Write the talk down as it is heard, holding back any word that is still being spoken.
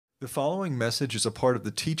The following message is a part of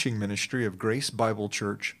the teaching ministry of Grace Bible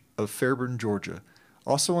Church of Fairburn, Georgia,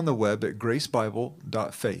 also on the web at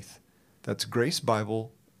gracebible.faith. That's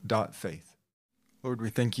gracebible.faith. Lord,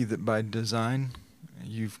 we thank you that by design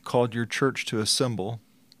you've called your church to assemble.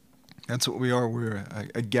 That's what we are. We're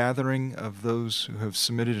a gathering of those who have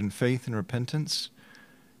submitted in faith and repentance,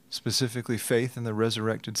 specifically faith in the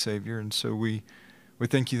resurrected Savior. And so we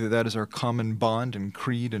thank you that that is our common bond and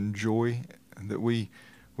creed and joy, and that we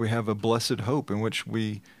have a blessed hope in which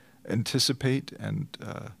we anticipate and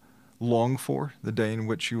long for the day in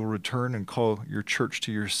which you will return and call your church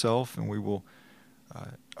to yourself, and we will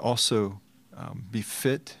also be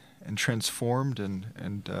fit and transformed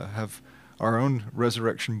and have our own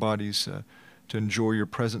resurrection bodies to enjoy your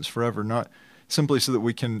presence forever, not simply so that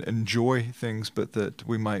we can enjoy things, but that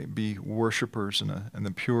we might be worshipers in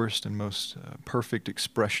the purest and most perfect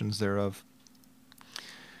expressions thereof.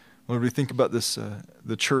 When we think about this,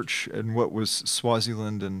 the church and what was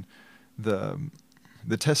Swaziland, and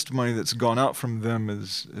the testimony that's gone out from them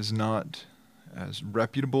is not as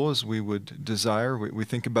reputable as we would desire. We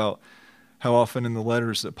think about how often in the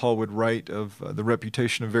letters that Paul would write of the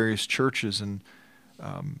reputation of various churches, and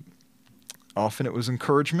often it was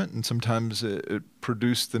encouragement, and sometimes it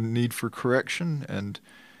produced the need for correction. And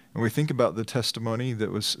we think about the testimony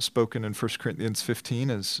that was spoken in 1 Corinthians 15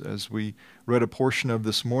 as we read a portion of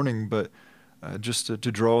this morning, but just to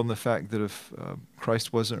draw on the fact that if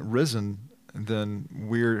Christ wasn't risen, then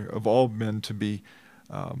we're of all men to be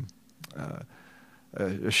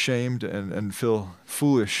ashamed and feel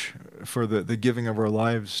foolish for the giving of our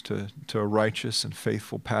lives to a righteous and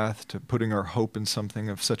faithful path, to putting our hope in something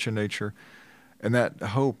of such a nature. And that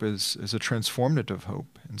hope is a transformative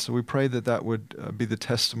hope. And so we pray that that would be the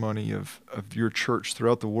testimony of your church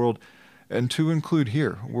throughout the world, and to include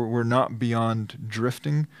here. We're not beyond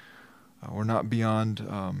drifting. We're not beyond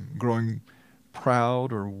growing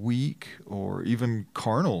proud or weak or even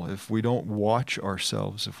carnal if we don't watch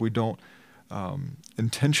ourselves, if we don't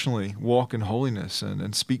intentionally walk in holiness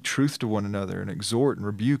and speak truth to one another and exhort and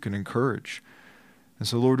rebuke and encourage. And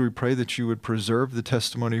so, Lord, we pray that you would preserve the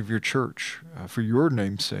testimony of your church for your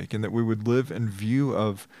name's sake, and that we would live in view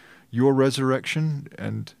of your resurrection,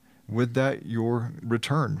 and with that, your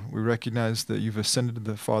return. We recognize that you've ascended to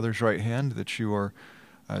the Father's right hand, that you are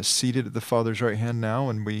seated at the Father's right hand now,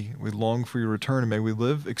 and we long for your return, and may we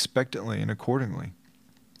live expectantly and accordingly.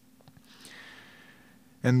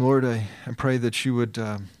 And Lord, I pray that you would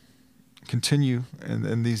continue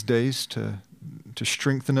in these days to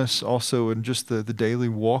strengthen us also in just the daily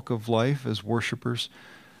walk of life as worshipers.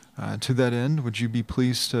 To that end, would you be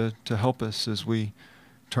pleased to help us as we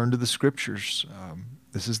turn to the Scriptures?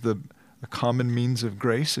 This is the common means of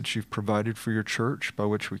grace that you've provided for your church, by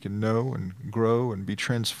which we can know and grow and be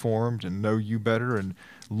transformed and know you better and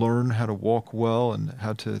learn how to walk well and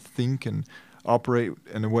how to think and operate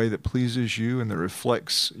in a way that pleases you and that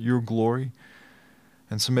reflects your glory.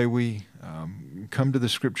 And so may we come to the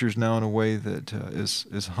Scriptures now in a way that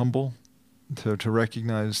is humble, to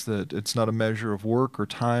recognize that it's not a measure of work or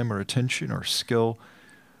time or attention or skill,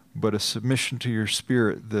 but a submission to your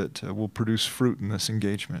Spirit that will produce fruit in this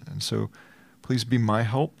engagement. And so please be my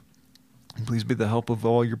help, and please be the help of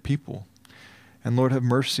all your people. And Lord, have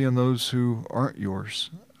mercy on those who aren't yours.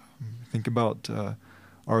 Think about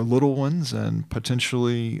our little ones and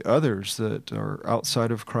potentially others that are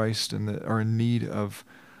outside of Christ and that are in need of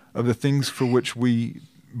the things for which we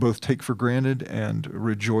both take for granted and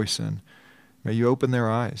rejoice in. May you open their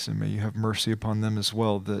eyes, and may you have mercy upon them as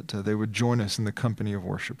well, that they would join us in the company of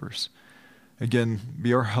worshipers. Again,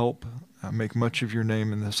 be our help. Make much of your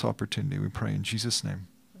name in this opportunity, we pray in Jesus' name.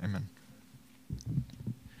 Amen.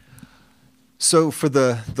 So for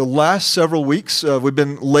the last several weeks, we've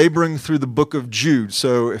been laboring through the book of Jude.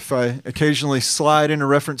 So if I occasionally slide in a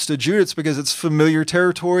reference to Jude, it's because it's familiar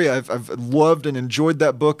territory. I've loved and enjoyed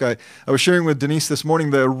that book. I was sharing with Denise this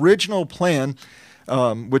morning the original plan,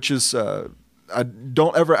 which is,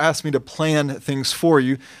 don't ever ask me to plan things for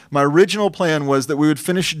you. My original plan was that we would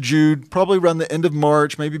finish Jude probably around the end of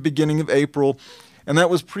March, maybe beginning of April. And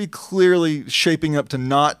that was pretty clearly shaping up to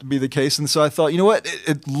not be the case. And so I thought, you know what?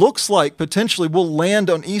 It looks like potentially we'll land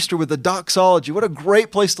on Easter with a doxology. What a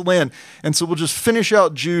great place to land. And so we'll just finish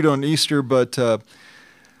out Jude on Easter. But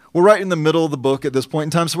we're right in the middle of the book at this point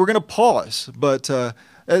in time. So we're going to pause. But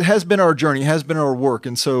it has been our journey. It has been our work.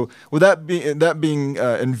 And so with that being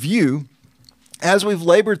in view, as we've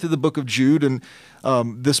labored through the book of Jude and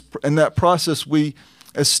in that process, we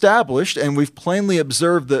established, and we've plainly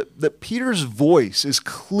observed that Peter's voice is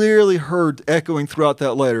clearly heard echoing throughout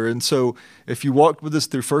that letter. And so if you walked with us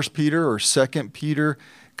through 1 Peter or 2 Peter,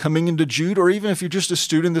 coming into Jude, or even if you're just a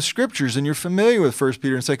student of the scriptures and you're familiar with 1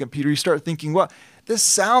 Peter and 2 Peter, you start thinking, well, this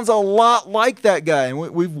sounds a lot like that guy. And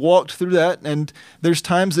we've walked through that, and there's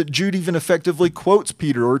times that Jude even effectively quotes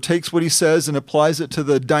Peter or takes what he says and applies it to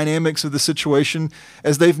the dynamics of the situation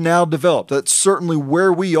as they've now developed. That's certainly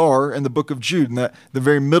where we are in the book of Jude, in the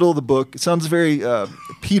very middle of the book. It sounds very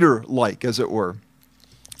Peter-like, as it were.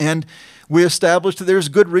 And we established that there's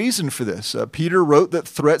good reason for this. Peter wrote that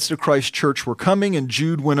threats to Christ's church were coming, and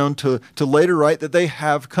Jude went on to later write that they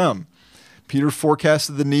have come. Peter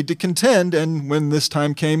forecasted the need to contend, and when this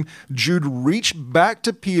time came, Jude reached back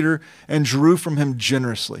to Peter and drew from him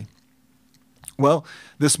generously. Well,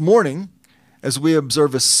 this morning, as we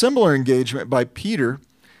observe a similar engagement by Peter,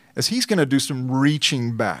 as he's going to do some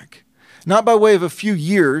reaching back. Not by way of a few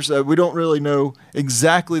years. We don't really know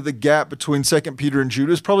exactly the gap between 2 Peter and Jude.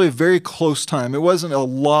 It was probably a very close time. It wasn't a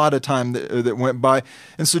lot of time that went by.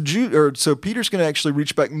 And so Peter's going to actually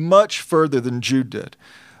reach back much further than Jude did.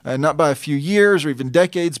 Not by a few years or even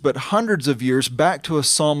decades, but hundreds of years back to a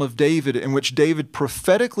Psalm of David in which David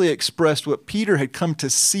prophetically expressed what Peter had come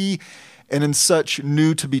to see and in such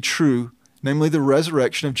knew to be true, namely the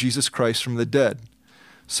resurrection of Jesus Christ from the dead.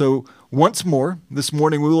 So once more, this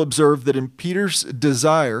morning we will observe that in Peter's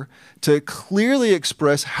desire to clearly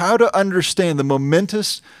express how to understand the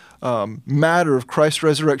momentous matter of Christ's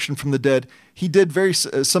resurrection from the dead, he did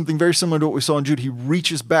something very similar to what we saw in Jude. He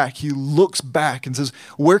reaches back, he looks back and says,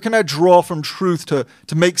 where can I draw from truth to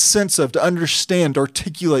make sense of, to understand,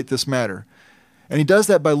 articulate this matter? And he does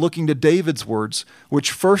that by looking to David's words,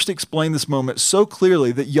 which first explain this moment so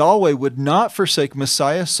clearly that Yahweh would not forsake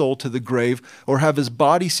Messiah's soul to the grave or have his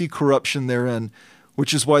body see corruption therein,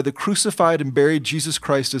 which is why the crucified and buried Jesus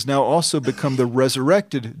Christ has now also become the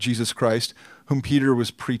resurrected Jesus Christ, whom Peter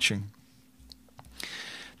was preaching.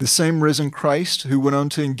 The same risen Christ who went on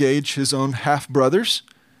to engage his own half-brothers,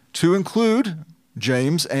 to include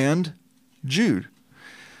James and Jude,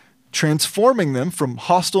 transforming them from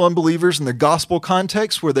hostile unbelievers in the gospel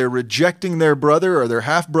context where they're rejecting their brother or their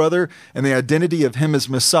half-brother and the identity of him as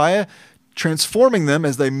Messiah, transforming them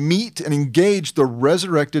as they meet and engage the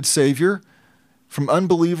resurrected Savior from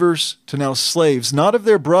unbelievers to now slaves, not of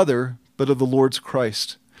their brother, but of the Lord's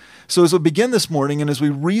Christ. So as we begin this morning, and as we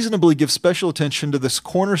reasonably give special attention to this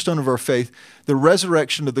cornerstone of our faith, the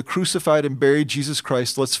resurrection of the crucified and buried Jesus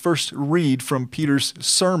Christ, let's first read from Peter's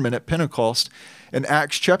sermon at Pentecost in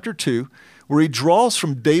Acts chapter 2, where he draws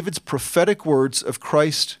from David's prophetic words of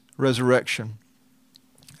Christ's resurrection.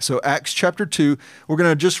 So Acts chapter 2, we're going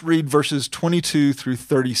to just read verses 22 through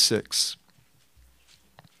 36.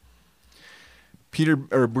 We're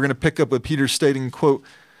going to pick up with Peter stating, quote,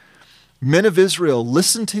 "Men of Israel,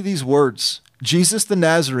 listen to these words. Jesus the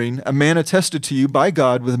Nazarene, a man attested to you by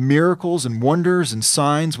God with miracles and wonders and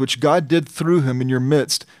signs which God did through him in your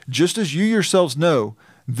midst, just as you yourselves know,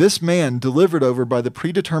 this man delivered over by the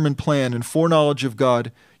predetermined plan and foreknowledge of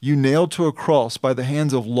God, you nailed to a cross by the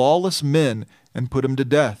hands of lawless men and put him to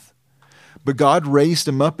death. But God raised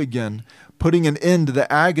him up again, putting an end to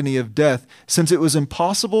the agony of death, since it was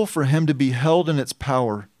impossible for him to be held in its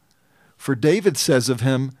power. For David says of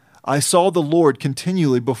him, I saw the Lord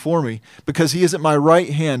continually before me, because he is at my right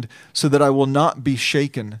hand, so that I will not be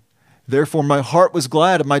shaken. Therefore my heart was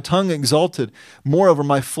glad and my tongue exalted. Moreover,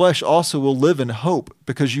 my flesh also will live in hope,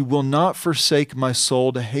 because you will not forsake my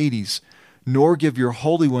soul to Hades, nor give your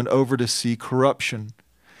Holy One over to see corruption.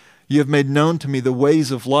 You have made known to me the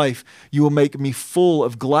ways of life. You will make me full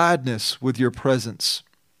of gladness with your presence.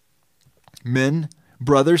 Men,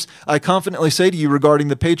 brothers, I confidently say to you regarding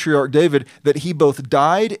the patriarch David that he both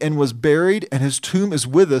died and was buried, and his tomb is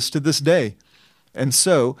with us to this day. And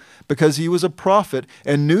so, because he was a prophet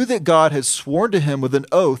and knew that God had sworn to him with an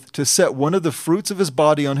oath to set one of the fruits of his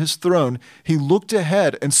body on his throne, he looked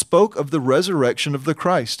ahead and spoke of the resurrection of the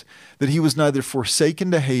Christ, that he was neither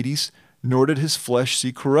forsaken to Hades, nor did his flesh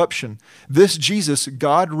see corruption. This Jesus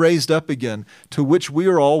God raised up again, to which we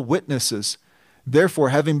are all witnesses. Therefore,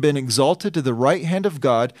 having been exalted to the right hand of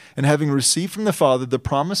God, and having received from the Father the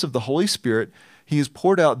promise of the Holy Spirit, he has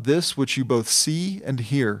poured out this which you both see and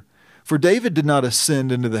hear. For David did not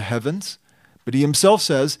ascend into the heavens, but he himself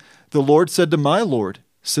says, The Lord said to my Lord,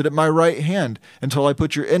 Sit at my right hand, until I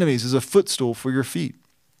put your enemies as a footstool for your feet.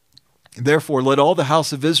 Therefore, let all the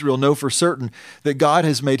house of Israel know for certain that God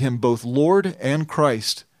has made him both Lord and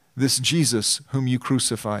Christ, this Jesus whom you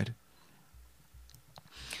crucified.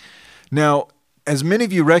 Now, As many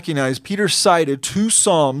of you recognize, Peter cited two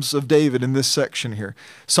Psalms of David in this section here,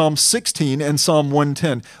 Psalm 16 and Psalm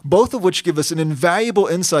 110, both of which give us an invaluable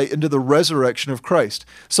insight into the resurrection of Christ.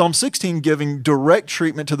 Psalm 16 giving direct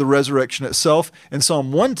treatment to the resurrection itself, and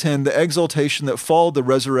Psalm 110 the exaltation that followed the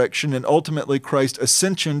resurrection and ultimately Christ's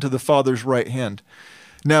ascension to the Father's right hand.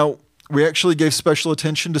 Now, we actually gave special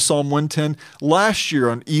attention to Psalm 110 last year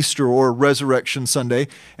on Easter or Resurrection Sunday,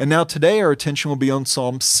 and now today our attention will be on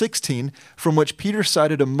Psalm 16, from which Peter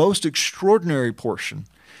cited a most extraordinary portion.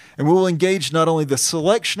 And we will engage not only the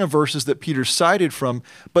selection of verses that Peter cited from,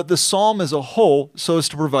 but the psalm as a whole, so as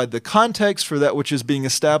to provide the context for that which is being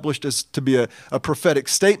established as to be a prophetic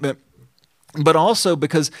statement, but also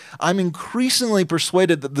because I'm increasingly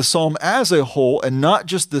persuaded that the psalm as a whole, and not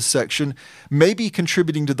just this section, may be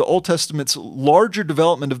contributing to the Old Testament's larger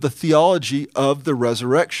development of the theology of the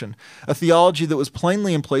resurrection, a theology that was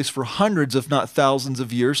plainly in place for hundreds, if not thousands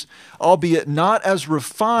of years, albeit not as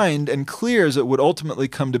refined and clear as it would ultimately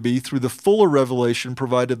come to be through the fuller revelation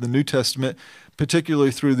provided in the New Testament,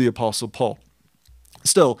 particularly through the Apostle Paul.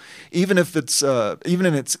 Still, even in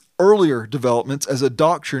its earlier developments as a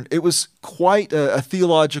doctrine, it was quite a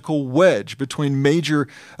theological wedge between major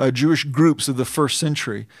Jewish groups of the first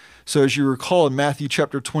century. So as you recall in Matthew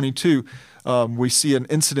chapter 22, we see an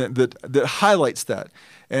incident that highlights that.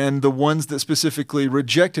 And the ones that specifically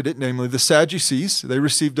rejected it, namely the Sadducees, they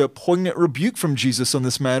received a poignant rebuke from Jesus on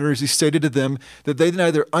this matter as he stated to them that they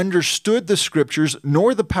neither understood the Scriptures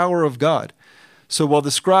nor the power of God. So while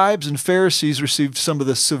the scribes and Pharisees received some of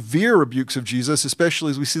the severe rebukes of Jesus,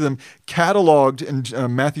 especially as we see them cataloged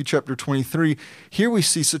in Matthew chapter 23, here we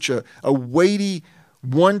see such a weighty,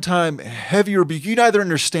 one-time, heavy rebuke. You neither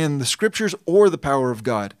understand the Scriptures or the power of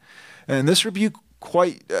God. And this rebuke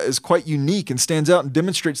is quite unique and stands out and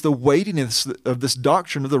demonstrates the weightiness of this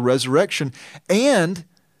doctrine of the resurrection. And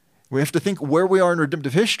we have to think where we are in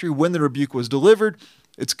redemptive history when the rebuke was delivered.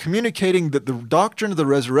 It's communicating that the doctrine of the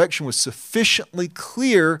resurrection was sufficiently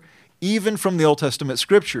clear even from the Old Testament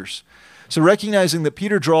Scriptures. So recognizing that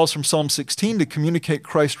Peter draws from Psalm 16 to communicate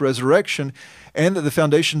Christ's resurrection and that the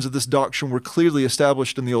foundations of this doctrine were clearly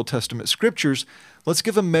established in the Old Testament Scriptures, let's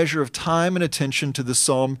give a measure of time and attention to the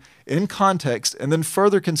psalm in context and then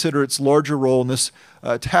further consider its larger role in this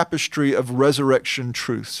tapestry of resurrection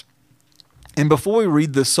truths. And before we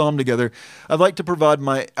read this psalm together, I'd like to provide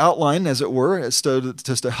my outline, as it were, just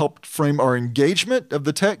to help frame our engagement of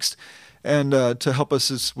the text and to help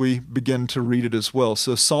us as we begin to read it as well.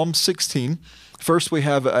 So Psalm 16, first we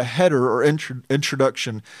have a header or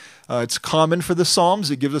introduction. It's common for the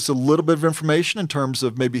Psalms. It gives us a little bit of information in terms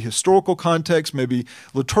of maybe historical context, maybe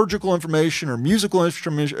liturgical information or musical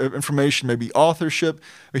information, maybe authorship.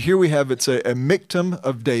 But here we have it's a Michtam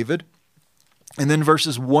of David. And then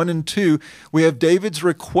verses 1 and 2, we have David's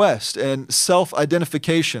request and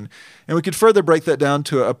self-identification. And we could further break that down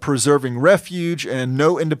to a preserving refuge and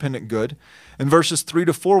no independent good. In verses 3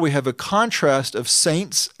 to 4, we have a contrast of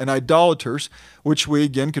saints and idolaters, which we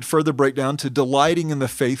again could further break down to delighting in the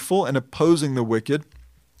faithful and opposing the wicked.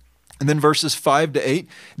 And then verses 5 to 8,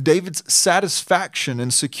 David's satisfaction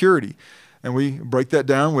and security. And we break that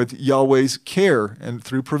down with Yahweh's care and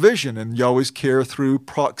through provision and Yahweh's care through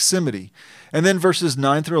proximity. And then verses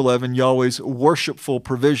 9 through 11, Yahweh's worshipful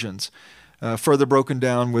provisions, further broken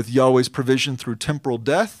down with Yahweh's provision through temporal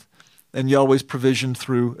death and Yahweh's provision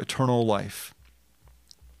through eternal life.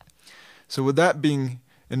 So with that being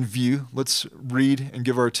in view, let's read and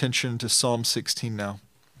give our attention to Psalm 16 now.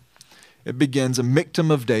 It begins, a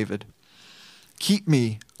Michtam of David. Keep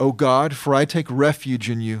me, O God, for I take refuge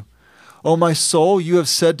in you. O my soul, you have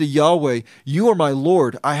said to Yahweh, you are my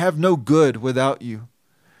Lord, I have no good without you.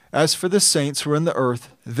 As for the saints who are in the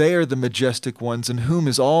earth, they are the majestic ones, in whom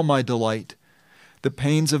is all my delight. The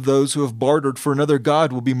pains of those who have bartered for another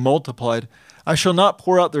god will be multiplied. I shall not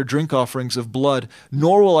pour out their drink offerings of blood,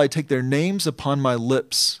 nor will I take their names upon my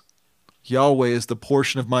lips. Yahweh is the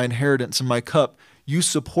portion of my inheritance and my cup. You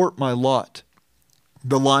support my lot.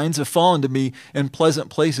 The lines have fallen to me in pleasant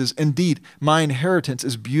places. Indeed, my inheritance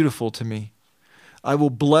is beautiful to me. I will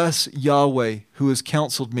bless Yahweh, who has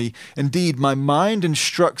counseled me. Indeed, my mind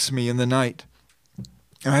instructs me in the night.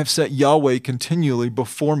 I have set Yahweh continually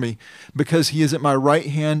before me. Because he is at my right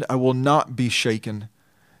hand, I will not be shaken.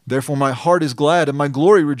 Therefore my heart is glad, and my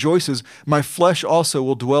glory rejoices. My flesh also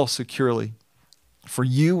will dwell securely. For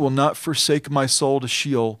you will not forsake my soul to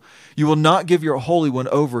Sheol. You will not give your Holy One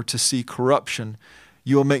over to see corruption.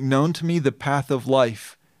 You will make known to me the path of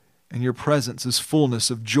life. In your presence is fullness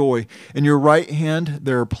of joy. In your right hand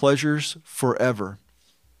there are pleasures forever.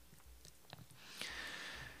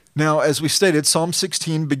 Now, as we stated, Psalm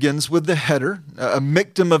 16 begins with the header, a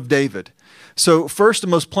Michtam of David. So first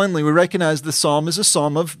and most plainly, we recognize the psalm is a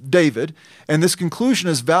psalm of David, and this conclusion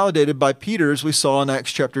is validated by Peter, as we saw in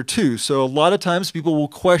Acts chapter 2. So a lot of times people will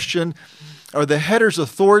question, are the headers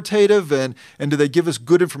authoritative, and do they give us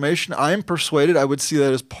good information? I am persuaded I would see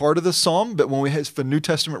that as part of the psalm, but when we have a New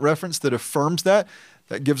Testament reference that affirms that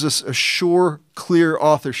gives us a sure, clear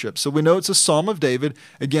authorship. So we know it's a psalm of David,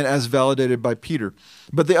 again, as validated by Peter.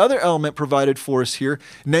 But the other element provided for us here,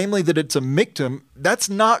 namely that it's a miktam, that's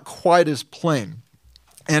not quite as plain.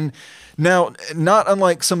 And now, not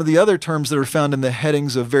unlike some of the other terms that are found in the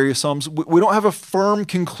headings of various psalms, we don't have a firm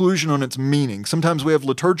conclusion on its meaning. Sometimes we have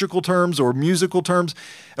liturgical terms or musical terms,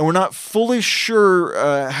 and we're not fully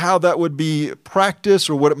sure how that would be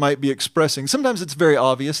practiced or what it might be expressing. Sometimes it's very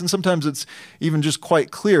obvious, and sometimes it's even just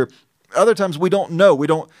quite clear. Other times we don't know. We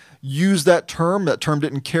don't use that term. That term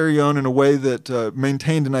didn't carry on in a way that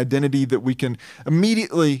maintained an identity that we can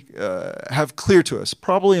immediately have clear to us.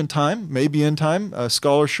 Probably in time, maybe in time,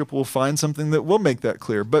 scholarship will find something that will make that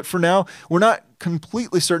clear. But for now, we're not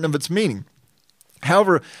completely certain of its meaning.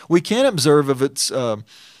 However, we can observe of its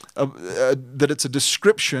that it's a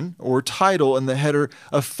description or title in the header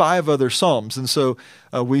of 5 other psalms. And so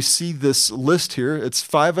we see this list here. It's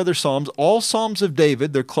 5 other psalms, all psalms of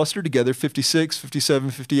David. They're clustered together, 56,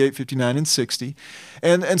 57, 58, 59, and 60.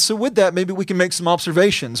 And so with that, maybe we can make some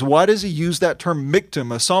observations. Why does he use that term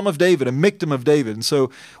miktam, a psalm of David, a miktam of David? And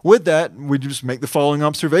so with that, we just make the following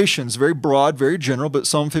observations. Very broad, very general, but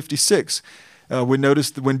Psalm 56. We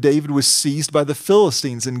noticed that when David was seized by the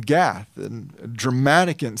Philistines in Gath, and a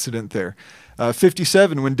dramatic incident there.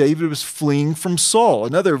 57, when David was fleeing from Saul,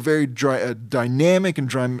 another very dynamic and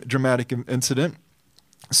dramatic incident.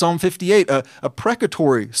 Psalm 58, a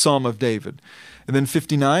precatory psalm of David. And then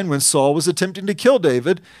 59, when Saul was attempting to kill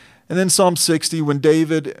David. And then Psalm 60, when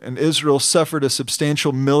David and Israel suffered a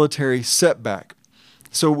substantial military setback.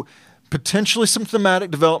 So potentially some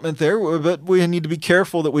thematic development there, but we need to be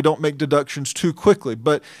careful that we don't make deductions too quickly.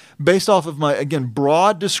 But based off of my, again,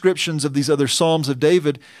 broad descriptions of these other Psalms of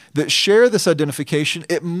David that share this identification,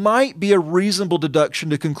 it might be a reasonable deduction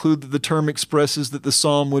to conclude that the term expresses that the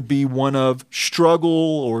psalm would be one of struggle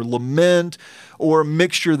or lament or a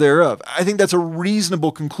mixture thereof. I think that's a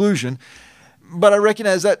reasonable conclusion, but I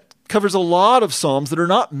recognize that covers a lot of psalms that are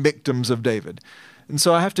not miktams of David. And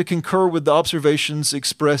so I have to concur with the observations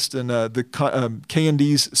expressed in the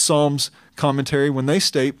K&D's Psalms commentary when they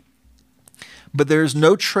state, but there is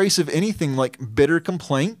no trace of anything like bitter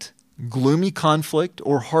complaint, gloomy conflict,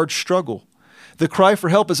 or hard struggle. The cry for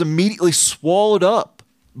help is immediately swallowed up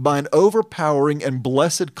by an overpowering and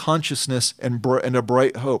blessed consciousness and a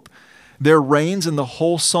bright hope. There reigns in the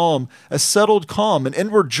whole psalm a settled calm, an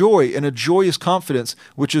inward joy, and a joyous confidence,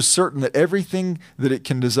 which is certain that everything that it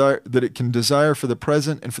can desire for the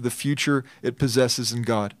present and for the future, it possesses in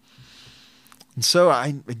God. And so,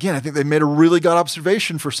 I think they made a really good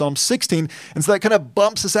observation for Psalm 16, and so that kind of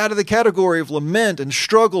bumps us out of the category of lament and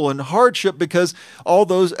struggle and hardship, because all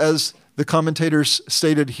those, as the commentators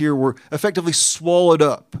stated here, were effectively swallowed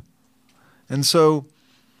up. And so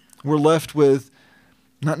we're left with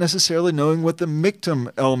not necessarily knowing what the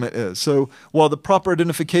miktam element is. So while the proper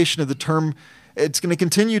identification of the term, it's going to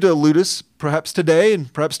continue to elude us, perhaps today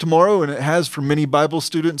and perhaps tomorrow, and it has for many Bible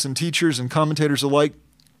students and teachers and commentators alike,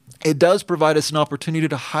 it does provide us an opportunity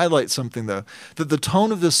to highlight something, though, that the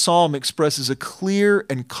tone of this psalm expresses a clear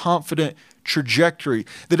and confident trajectory,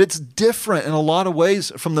 that it's different in a lot of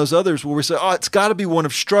ways from those others where we say, oh, it's got to be one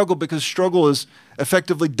of struggle because struggle is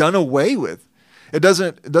effectively done away with. It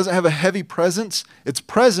doesn't have a heavy presence. It's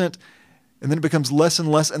present, and then it becomes less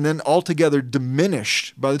and less, and then altogether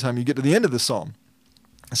diminished by the time you get to the end of the psalm.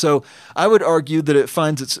 So I would argue that it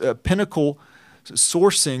finds its pinnacle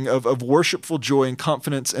sourcing of worshipful joy and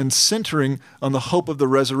confidence and centering on the hope of the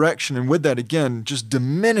resurrection. And with that, again, just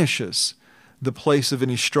diminishes the place of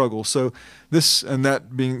any struggle. So this and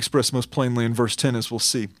that being expressed most plainly in verse 10, as we'll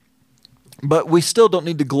see. But we still don't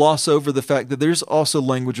need to gloss over the fact that there's also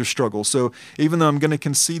language of struggle. So even though I'm going to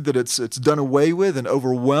concede that it's done away with and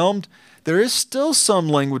overwhelmed, there is still some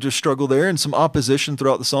language of struggle there and some opposition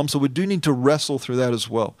throughout the psalm. So we do need to wrestle through that as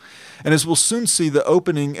well. And as we'll soon see, the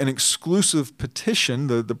opening and exclusive petition,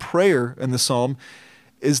 the prayer in the psalm,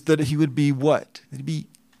 is that he would be what? That he'd be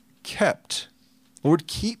kept. Lord,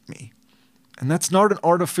 keep me. And that's not an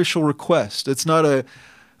artificial request. It's not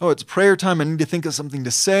it's prayer time, I need to think of something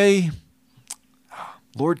to say.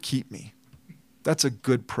 Lord, keep me. That's a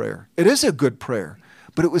good prayer. It is a good prayer,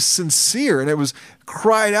 but it was sincere and it was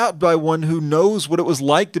cried out by one who knows what it was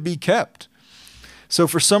like to be kept. So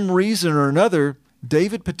for some reason or another,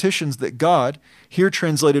 David petitions that God, here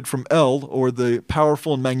translated from El, or the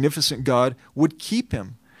powerful and magnificent God, would keep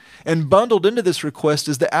him. And bundled into this request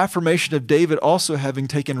is the affirmation of David also having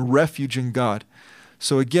taken refuge in God.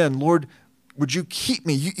 So again, Lord, would you keep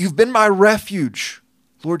me? You've been my refuge.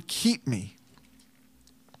 Lord, keep me.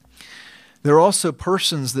 There are also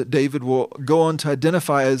persons that David will go on to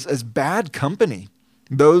identify as bad company,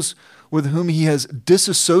 those with whom he has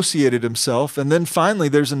disassociated himself. And then finally,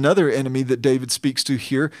 there's another enemy that David speaks to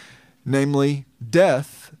here, namely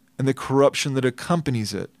death and the corruption that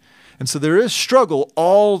accompanies it. And so there is struggle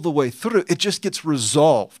all the way through. It just gets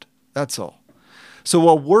resolved. That's all. So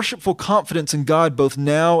while worshipful confidence in God both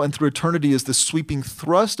now and through eternity is the sweeping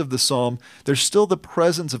thrust of the psalm, there's still the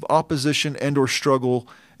presence of opposition and or struggle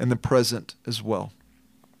in the present as well.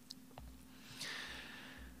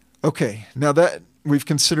 Okay, now that we've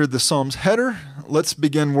considered the psalm's header, let's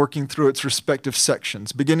begin working through its respective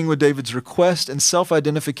sections, beginning with David's request and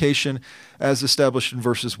self-identification as established in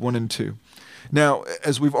verses 1 and 2. Now,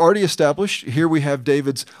 as we've already established, here we have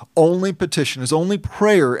David's only petition, his only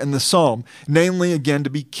prayer in the psalm, namely, again,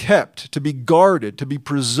 to be kept, to be guarded, to be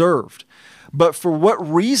preserved. But for what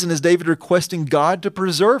reason is David requesting God to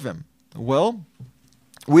preserve him? Well,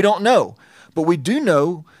 we don't know, but we do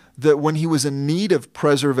know that when he was in need of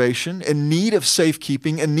preservation, in need of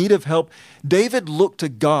safekeeping, in need of help, David looked to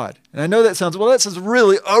God. And I know that sounds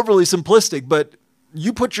really overly simplistic, but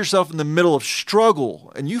you put yourself in the middle of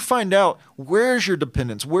struggle and you find out where's your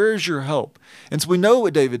dependence, where's your help. And so we know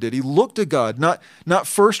what David did. He looked to God, not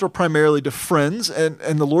first or primarily to friends, and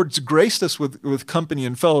the Lord's graced us with company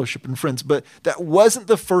and fellowship and friends, but that wasn't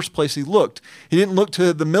the first place he looked. He didn't look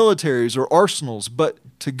to the militaries or arsenals, but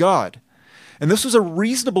to God. And this was a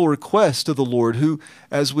reasonable request to the Lord, who,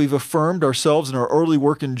 as we've affirmed ourselves in our early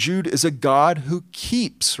work in Jude, is a God who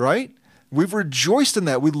keeps, right? We've rejoiced in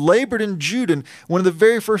that. We labored in Jude, and one of the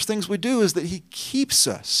very first things we do is that he keeps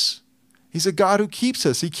us. He's a God who keeps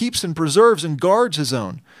us. He keeps and preserves and guards his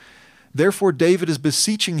own. Therefore, David is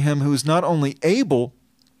beseeching him who is not only able,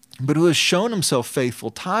 but who has shown himself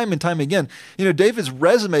faithful time and time again. You know, David's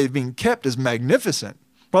resume of being kept is magnificent.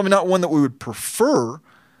 Probably not one that we would prefer,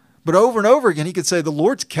 but over and over again, he could say, the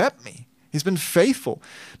Lord's kept me. He's been faithful.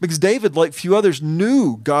 Because David, like few others,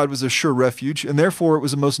 knew God was a sure refuge, and therefore it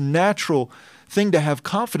was the most natural thing to have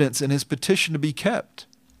confidence in his petition to be kept.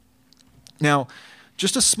 Now,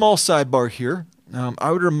 just a small sidebar here.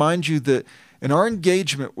 I would remind you that in our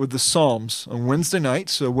engagement with the Psalms on Wednesday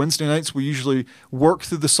nights, so Wednesday nights we usually work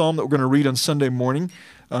through the Psalm that we're going to read on Sunday morning,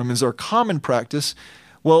 is our common practice.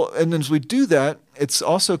 Well, and as we do that, it's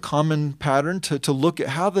also a common pattern to look at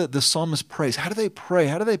how the psalmist prays. How do they pray?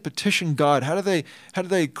 How do they petition God? How do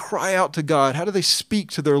they cry out to God? How do they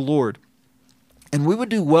speak to their Lord? And we would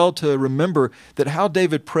do well to remember that how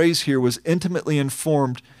David prays here was intimately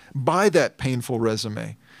informed by that painful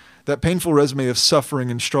resume of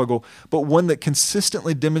suffering and struggle, but one that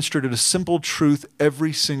consistently demonstrated a simple truth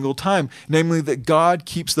every single time, namely that God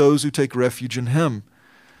keeps those who take refuge in him.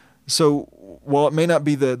 So while it may not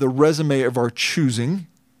be the resume of our choosing,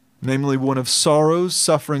 namely one of sorrows,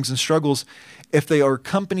 sufferings, and struggles, if they are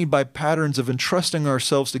accompanied by patterns of entrusting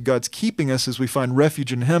ourselves to God's keeping us as we find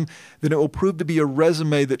refuge in him, then it will prove to be a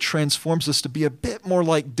resume that transforms us to be a bit more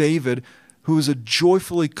like David, who is a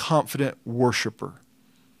joyfully confident worshiper.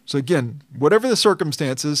 So again, whatever the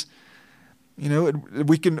circumstances,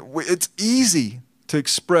 it's easy to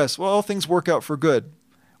express, well, things work out for good.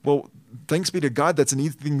 Well, thanks be to God, that's an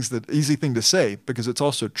easy thing to say because it's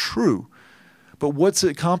also true. But what's it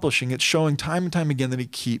accomplishing? It's showing time and time again that he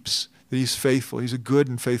keeps, that he's faithful. He's a good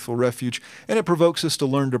and faithful refuge. And it provokes us to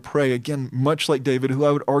learn to pray, again, much like David, who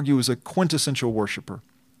I would argue is a quintessential worshiper.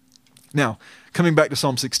 Now, coming back to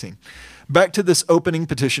Psalm 16. Back to this opening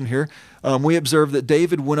petition here, we observe that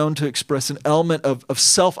David went on to express an element of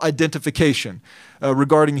self-identification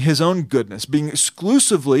regarding his own goodness, being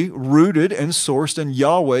exclusively rooted and sourced in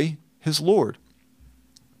Yahweh, his Lord.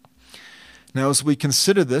 Now, as we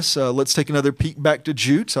consider this, let's take another peek back to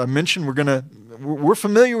Jude. So I mentioned we're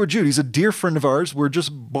familiar with Jude. He's a dear friend of ours. We're just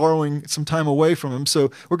borrowing some time away from him.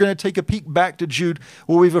 So we're going to take a peek back to Jude,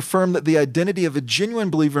 where we've affirmed that the identity of a genuine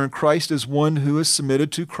believer in Christ is one who is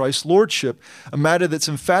submitted to Christ's lordship, a matter that's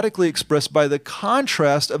emphatically expressed by the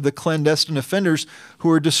contrast of the clandestine offenders who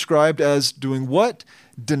are described as doing what?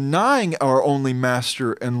 Denying our only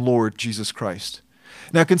Master and Lord, Jesus Christ.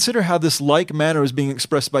 Now consider how this like manner is being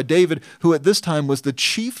expressed by David, who at this time was the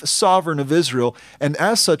chief sovereign of Israel, and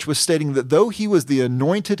as such was stating that though he was the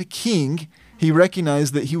anointed king, he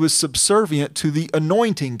recognized that he was subservient to the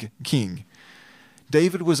anointing king.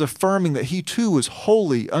 David was affirming that he too was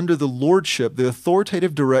wholly under the lordship, the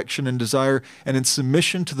authoritative direction and desire, and in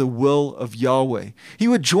submission to the will of Yahweh. He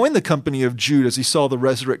would join the company of Jude as he saw the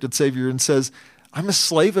resurrected Savior and says, I'm a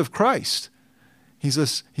slave of Christ.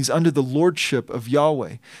 He's under the lordship of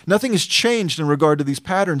Yahweh. Nothing has changed in regard to these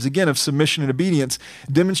patterns, again, of submission and obedience,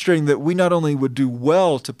 demonstrating that we not only would do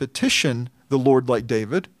well to petition the Lord like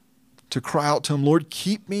David, to cry out to him, Lord,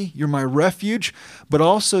 keep me, you're my refuge, but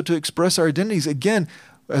also to express our identities, again,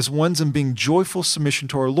 as ones in being joyful submission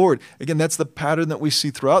to our Lord. Again, that's the pattern that we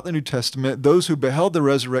see throughout the New Testament. Those who beheld the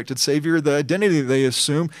resurrected Savior, the identity they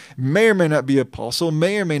assume may or may not be apostle,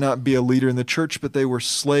 may or may not be a leader in the church, but they were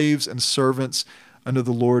slaves and servants under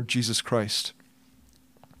the Lord Jesus Christ.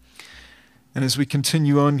 And as we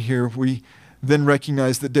continue on here, we then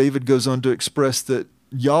recognize that David goes on to express that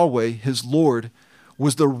Yahweh, his Lord,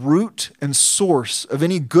 was the root and source of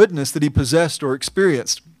any goodness that he possessed or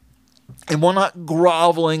experienced. And while not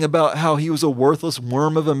groveling about how he was a worthless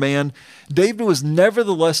worm of a man, David was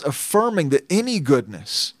nevertheless affirming that any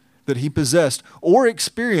goodness that he possessed or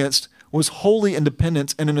experienced was wholly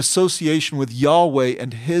independent and in association with Yahweh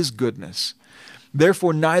and his goodness.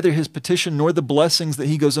 Therefore, neither his petition nor the blessings that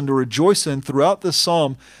he goes on to rejoice in throughout this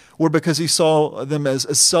psalm were because he saw them as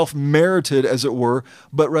self-merited, as it were,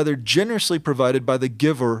 but rather generously provided by the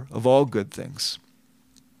giver of all good things.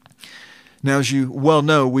 Now, as you well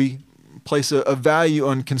know, we place a value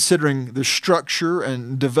on considering the structure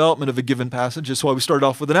and development of a given passage. That's why we started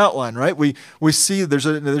off with an outline, right? We see there's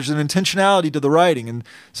an intentionality to the writing, and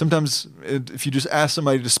sometimes if you just ask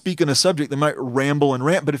somebody to speak on a subject, they might ramble and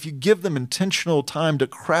rant, but if you give them intentional time to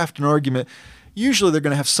craft an argument, usually they're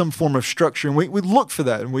going to have some form of structure, and we look for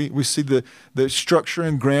that, and we see the structure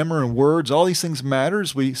and grammar and words, all these things matter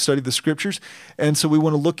as we study the scriptures, and so we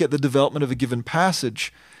want to look at the development of a given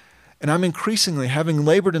passage. And I'm increasingly, having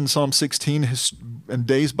labored in Psalm 16 in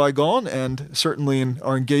days bygone, and certainly in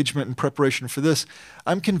our engagement and preparation for this,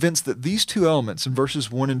 I'm convinced that these two elements in verses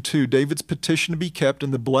 1 and 2, David's petition to be kept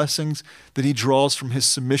and the blessings that he draws from his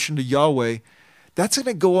submission to Yahweh, that's going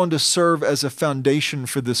to go on to serve as a foundation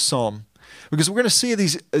for this psalm. Because we're going to see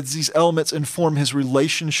these elements inform his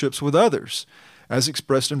relationships with others, as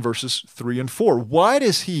expressed in verses 3 and 4. Why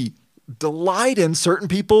does he delight in certain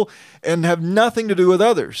people and have nothing to do with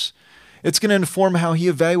others? It's going to inform how he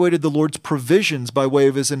evaluated the Lord's provisions by way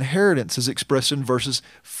of his inheritance, as expressed in verses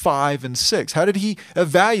 5 and 6. How did he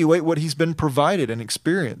evaluate what he's been provided and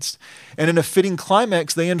experienced? And in a fitting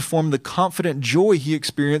climax, they inform the confident joy he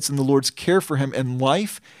experienced in the Lord's care for him in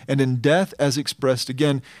life and in death, as expressed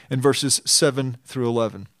again in verses 7 through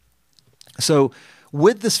 11. So,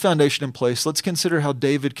 with this foundation in place, let's consider how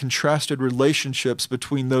David contrasted relationships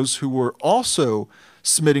between those who were also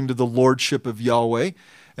submitting to the lordship of Yahweh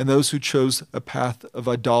and those who chose a path of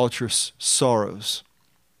idolatrous sorrows.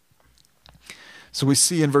 So we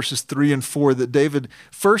see in verses 3 and 4 that David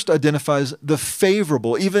first identifies the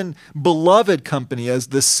favorable, even beloved company as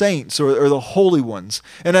the saints or the holy ones,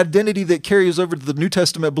 an identity that carries over to the New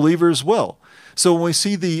Testament believer as well. So when we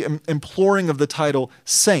see the imploring of the title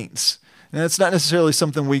saints, and it's not necessarily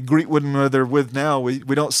something we greet one another with now. We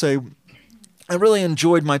don't say, I really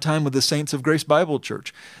enjoyed my time with the saints of Grace Bible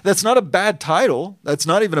Church. That's not a bad title. That's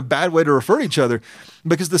not even a bad way to refer to each other,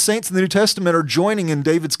 because the saints in the New Testament are joining in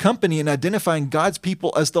David's company and identifying God's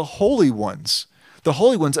people as the holy ones. The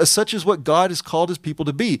holy ones, as such as what God has called his people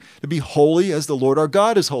to be holy as the Lord our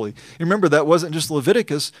God is holy. Remember, that wasn't just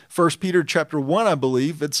Leviticus. 1 Peter chapter 1, I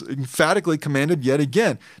believe, it's emphatically commanded yet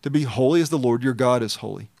again to be holy as the Lord your God is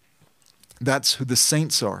holy. That's who the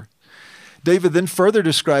saints are. David then further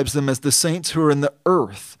describes them as the saints who are in the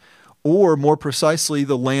earth, or more precisely,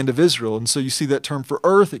 the land of Israel. And so you see that term for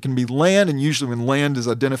earth. It can be land, and usually when land is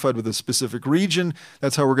identified with a specific region,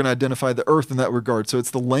 that's how we're going to identify the earth in that regard. So it's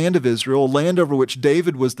the land of Israel, a land over which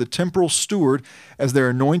David was the temporal steward as their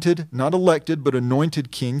anointed, not elected, but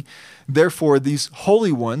anointed king. Therefore, these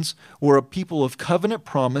holy ones were a people of covenant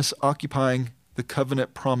promise occupying the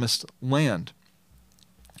covenant promised land.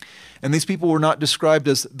 And these people were not described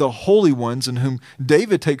as the holy ones in whom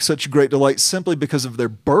David takes such great delight simply because of their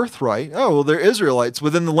birthright. Oh, well, they're Israelites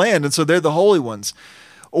within the land, and so they're the holy ones.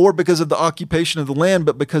 Or because of the occupation of the land,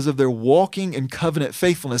 but because of their walking in covenant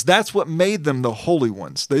faithfulness. That's what made them the holy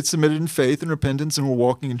ones. They submitted in faith and repentance and were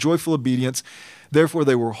walking in joyful obedience. Therefore,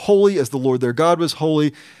 they were holy as the Lord their God was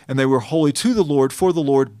holy, and they were holy to the Lord, for the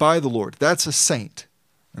Lord, by the Lord. That's a saint.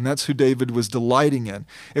 And that's who David was delighting in.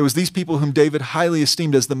 It was these people whom David highly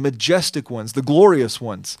esteemed as the majestic ones, the glorious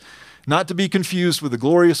ones, not to be confused with the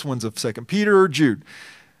glorious ones of 2 Peter or Jude.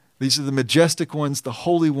 These are the majestic ones, the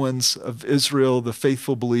holy ones of Israel, the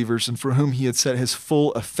faithful believers, and for whom he had set his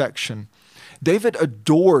full affection. David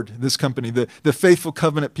adored this company, the faithful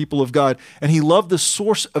covenant people of God, and he loved the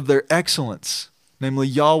source of their excellence, namely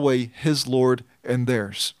Yahweh, his Lord, and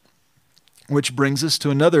theirs. Which brings us to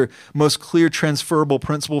another most clear transferable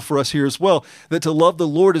principle for us here as well, that to love the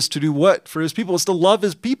Lord is to do what for his people? It's to love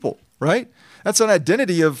his people, right? That's an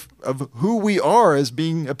identity of who we are as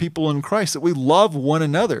being a people in Christ, that we love one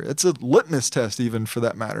another. It's a litmus test even for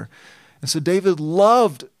that matter. And so David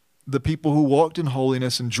loved the people who walked in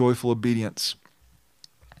holiness and joyful obedience.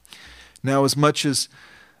 Now, as much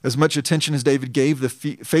attention as David gave the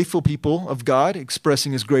faithful people of God,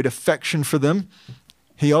 expressing his great affection for them,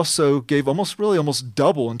 he also gave almost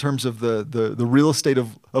double in terms of the real estate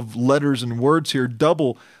of letters and words here,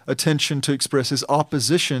 double attention to express his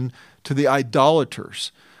opposition to the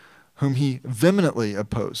idolaters, whom he vehemently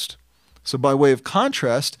opposed. So by way of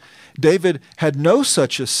contrast, David had no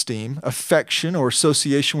such esteem, affection, or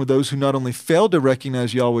association with those who not only failed to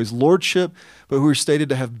recognize Yahweh's lordship, but who were stated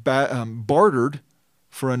to have bartered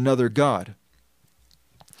for another god.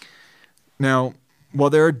 Now, while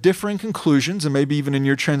there are differing conclusions, and maybe even in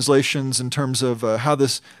your translations in terms of how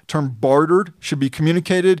this term bartered should be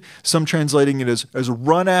communicated, some translating it as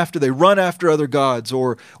they run after other gods,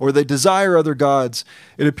 or they desire other gods,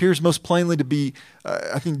 it appears most plainly to be,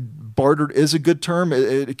 I think bartered is a good term.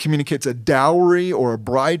 It communicates a dowry or a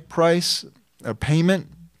bride price, a payment,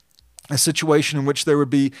 a situation in which there would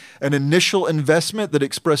be an initial investment that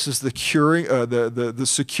expresses the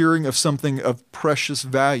securing of something of precious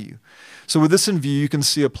value. So with this in view, you can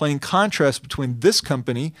see a plain contrast between this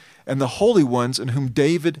company and the holy ones in whom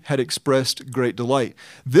David had expressed great delight.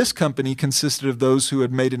 This company consisted of those who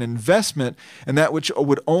had made an investment in that which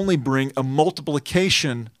would only bring a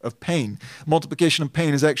multiplication of pain. Multiplication of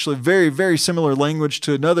pain is actually very, very similar language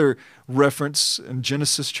to another reference in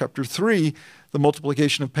Genesis chapter 3, the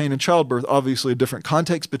multiplication of pain in childbirth. Obviously a different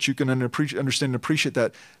context, but you can understand and appreciate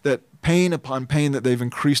that pain upon pain that they've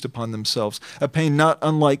increased upon themselves. A pain not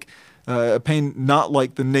like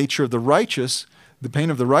the nature of the righteous. The pain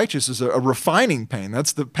of the righteous is a refining pain.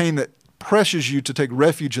 That's the pain that pressures you to take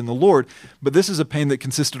refuge in the Lord. But this is a pain that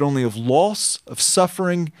consisted only of loss, of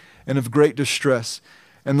suffering, and of great distress.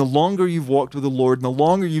 And the longer you've walked with the Lord, and the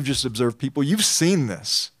longer you've just observed people, you've seen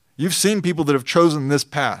this. You've seen people that have chosen this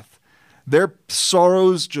path. Their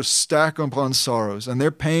sorrows just stack upon sorrows, and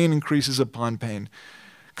their pain increases upon pain.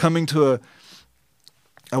 Coming to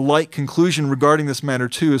a like conclusion regarding this matter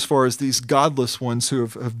too, as far as these godless ones who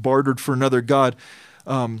have bartered for another god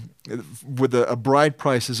with a bride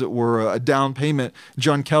price, as it were, a down payment.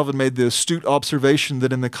 John Calvin made the astute observation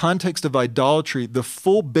that in the context of idolatry, the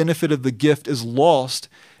full benefit of the gift is lost,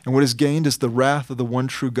 and what is gained is the wrath of the one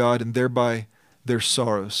true God, and thereby their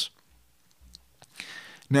sorrows.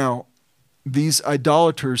 Now, these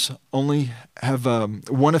idolaters only have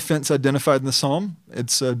one offense identified in the psalm.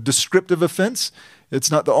 It's a descriptive offense. It's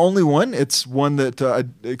not the only one. It's one that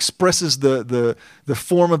expresses the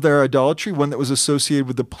form of their idolatry, one that was associated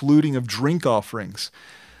with the polluting of drink offerings.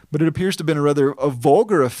 But it appears to have been a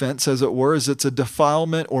vulgar offense, as it were, as it's a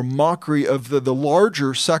defilement or mockery of the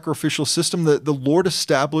larger sacrificial system that the Lord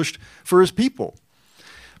established for his people.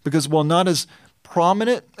 Because while not as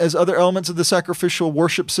prominent as other elements of the sacrificial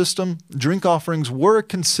worship system, drink offerings were a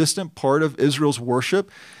consistent part of Israel's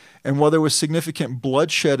worship. And while there was significant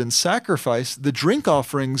bloodshed and sacrifice, the drink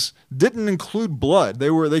offerings didn't include blood.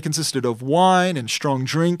 They consisted of wine and strong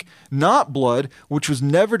drink, not blood, which was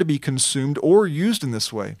never to be consumed or used in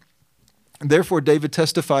this way. Therefore, David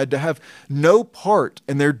testified to have no part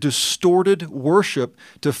in their distorted worship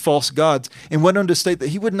to false gods, and went on to state that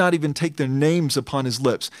he would not even take their names upon his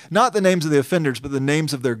lips. Not the names of the offenders, but the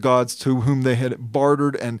names of their gods to whom they had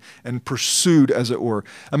bartered and pursued, as it were.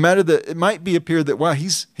 A matter that it might appear that, wow,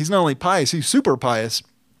 he's not only pious, he's super pious.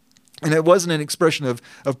 And it wasn't an expression of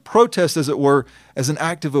protest, as it were, as an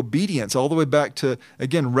act of obedience, all the way back to,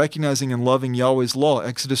 again, recognizing and loving Yahweh's law,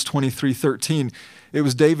 Exodus 23:13. It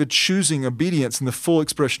was David choosing obedience in the full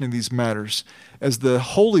expression of these matters. As the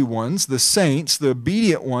holy ones, the saints, the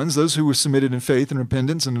obedient ones, those who were submitted in faith and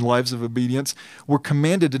repentance and in lives of obedience, were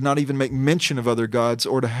commanded to not even make mention of other gods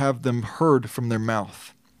or to have them heard from their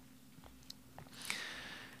mouth.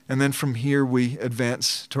 And then from here we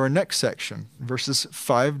advance to our next section, verses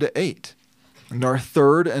 5 to 8. And our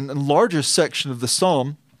third and largest section of the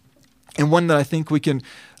psalm, and one that I think we can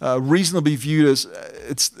reasonably view as,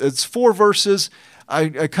 it's 4 verses.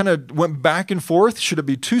 I kind of went back and forth. Should it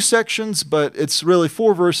be 2 sections? But it's really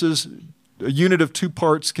 4 verses, a unit of 2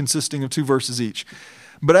 parts consisting of 2 verses each.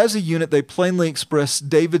 But as a unit, they plainly express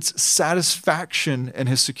David's satisfaction and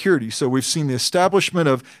his security. So we've seen the establishment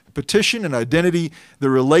of petition and identity, the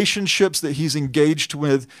relationships that he's engaged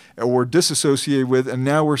with or disassociated with, and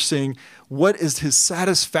now we're seeing what is his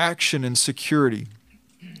satisfaction and security.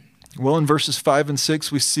 Well, in verses 5 and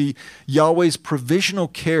 6, we see Yahweh's provisional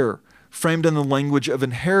care framed in the language of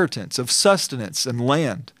inheritance, of sustenance and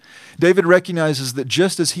land. David recognizes that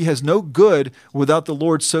just as he has no good without the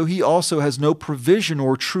Lord, so he also has no provision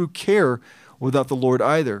or true care without the Lord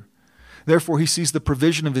either. Therefore, he sees the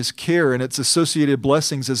provision of his care and its associated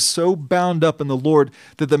blessings as so bound up in the Lord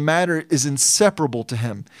that the matter is inseparable to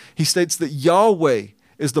him. He states that Yahweh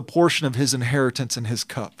is the portion of his inheritance in his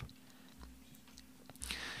cup.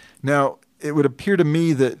 Now, it would appear to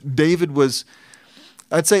me that David was,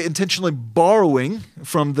 I'd say, intentionally borrowing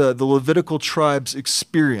from the Levitical tribe's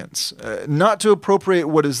experience, not to appropriate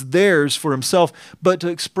what is theirs for himself, but to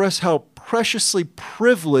express how preciously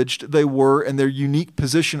privileged they were in their unique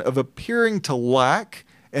position of appearing to lack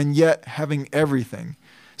and yet having everything.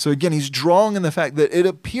 So again, he's drawing on the fact that it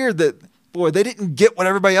appeared that, boy, they didn't get what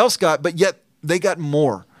everybody else got, but yet they got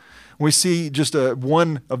more. We see just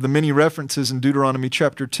one of the many references in Deuteronomy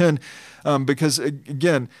chapter 10, because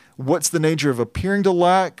again, what's the nature of appearing to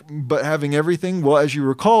lack but having everything? Well, as you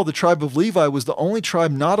recall, the tribe of Levi was the only tribe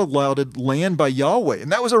not allotted land by Yahweh,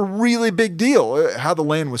 and that was a really big deal, how the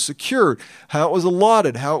land was secured, how it was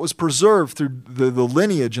allotted, how it was preserved through the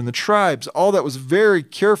lineage and the tribes. All that was very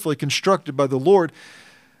carefully constructed by the Lord,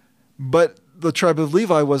 but the tribe of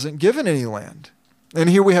Levi wasn't given any land. And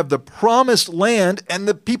here we have the promised land, and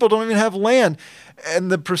the people don't even have land. And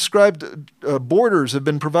the prescribed borders have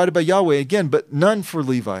been provided by Yahweh again, but none for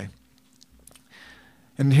Levi.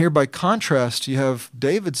 And here, by contrast, you have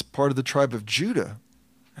David's part of the tribe of Judah.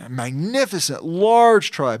 A magnificent, large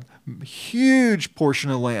tribe, huge portion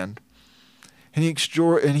of land. And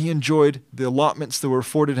he enjoyed the allotments that were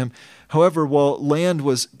afforded him. However, while land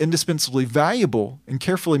was indispensably valuable and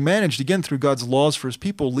carefully managed, again, through God's laws for his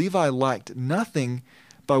people, Levi lacked nothing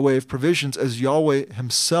by way of provisions, as Yahweh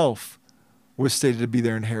himself was stated to be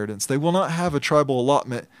their inheritance. They will not have a tribal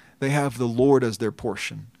allotment. They have the Lord as their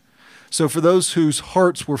portion. So for those whose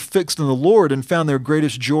hearts were fixed on the Lord and found their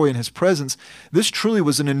greatest joy in his presence, this truly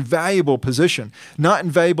was an invaluable position. Not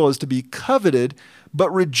invaluable as to be coveted, but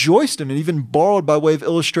rejoiced in and even borrowed by way of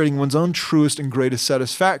illustrating one's own truest and greatest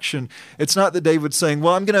satisfaction. It's not that David's saying,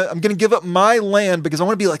 well, I'm gonna give up my land because I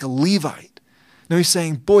want to be like a Levite. No, he's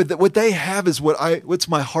saying, boy, that what they have is what's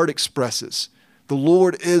my heart expresses. The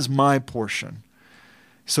Lord is my portion.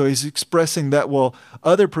 So he's expressing that while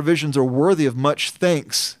other provisions are worthy of much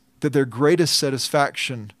thanks, that their greatest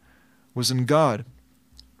satisfaction was in God.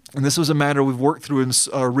 And this was a matter we've worked through in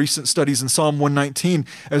our recent studies in Psalm 119,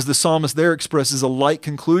 as the psalmist there expresses a like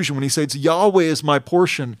conclusion when he says, Yahweh is my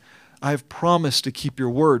portion. I have promised to keep your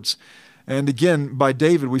words. And again, by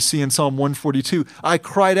David, we see in Psalm 142, I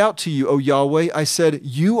cried out to you, O Yahweh. I said,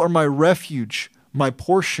 you are my refuge, my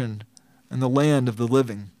portion, and the land of the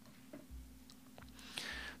living.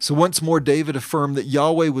 So once more, David affirmed that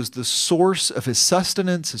Yahweh was the source of his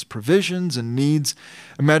sustenance, his provisions, and needs,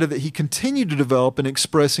 a matter that he continued to develop in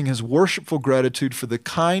expressing his worshipful gratitude for the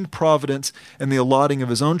kind providence and the allotting of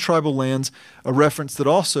his own tribal lands, a reference that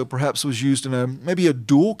also perhaps was used in maybe a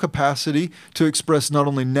dual capacity to express not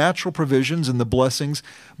only natural provisions and the blessings,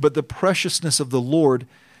 but the preciousness of the Lord,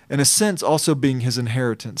 in a sense also being his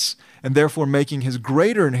inheritance, and therefore making his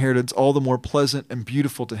greater inheritance all the more pleasant and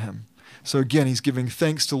beautiful to him. So again, he's giving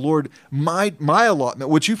thanks to Lord, my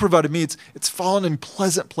allotment, which you provided me, it's fallen in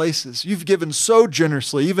pleasant places. You've given so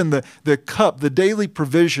generously, even the cup, the daily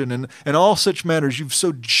provision, and all such matters you've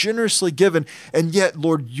so generously given. And yet,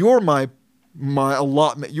 Lord, you're my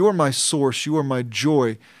allotment, you're my source, you are my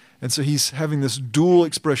joy. And so he's having this dual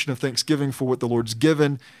expression of thanksgiving for what the Lord's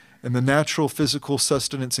given and the natural physical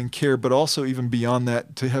sustenance and care, but also even beyond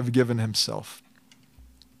that, to have given himself.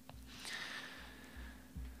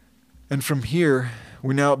 And from here,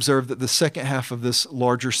 we now observe that the second half of this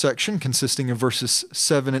larger section, consisting of verses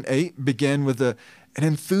 7 and 8, began with an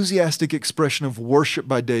enthusiastic expression of worship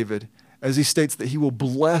by David, as he states that he will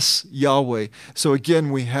bless Yahweh. So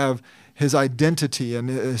again, we have his identity and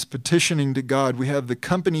his petitioning to God. We have the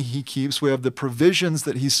company he keeps. We have the provisions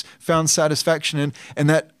that he's found satisfaction in, and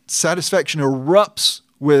that satisfaction erupts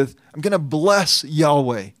with, I'm going to bless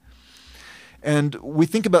Yahweh. And we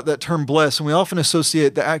think about that term bless, and we often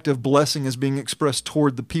associate the act of blessing as being expressed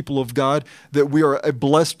toward the people of God, that we are a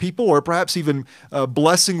blessed people, or perhaps even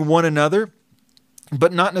blessing one another,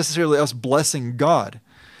 but not necessarily us blessing God.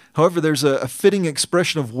 However, there's a fitting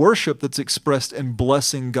expression of worship that's expressed in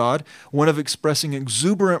blessing God, one of expressing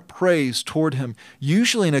exuberant praise toward him,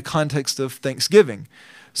 usually in a context of thanksgiving.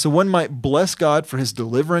 So one might bless God for his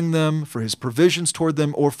delivering them, for his provisions toward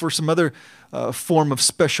them, or for some other form of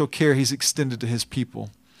special care he's extended to his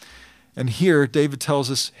people. And here, David tells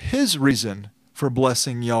us his reason for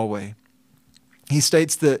blessing Yahweh. He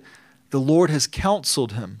states that the Lord has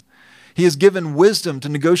counseled him. He is given wisdom to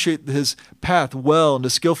negotiate his path well and to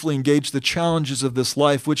skillfully engage the challenges of this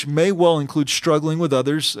life, which may well include struggling with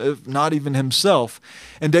others, if not even himself.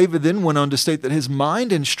 And David then went on to state that his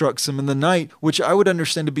mind instructs him in the night, which I would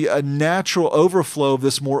understand to be a natural overflow of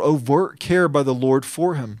this more overt care by the Lord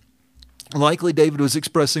for him. Likely, David was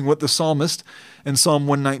expressing what the psalmist in Psalm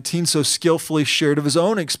 119 so skillfully shared of his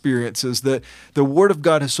own experiences, that the Word of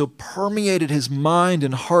God has so permeated his mind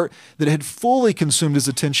and heart that it had fully consumed his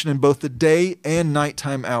attention in both the day and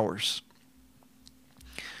nighttime hours.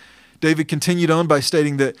 David continued on by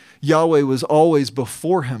stating that Yahweh was always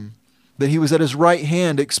before him, that he was at his right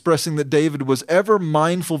hand, expressing that David was ever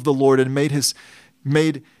mindful of the Lord and made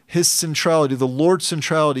his centrality, the Lord's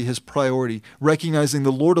centrality, his priority, recognizing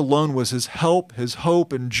the Lord alone was his help, his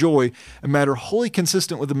hope, and joy, a matter wholly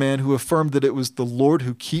consistent with the man who affirmed that it was the Lord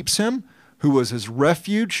who keeps him, who was his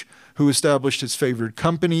refuge, who established his favored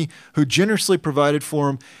company, who generously provided for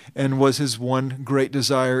him, and was his one great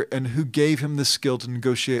desire, and who gave him the skill to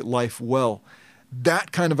negotiate life well.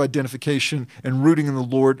 That kind of identification and rooting in the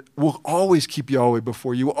Lord will always keep Yahweh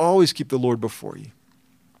before you, will always keep the Lord before you.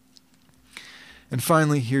 And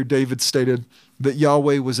finally, here David stated that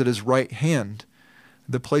Yahweh was at his right hand,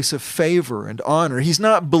 the place of favor and honor. He's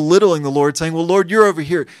not belittling the Lord, saying, well, Lord, you're over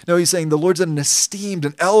here. No, he's saying the Lord's at an esteemed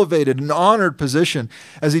and elevated and honored position.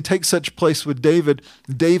 As he takes such place with David,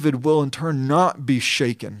 David will in turn not be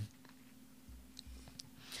shaken.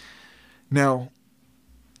 Now,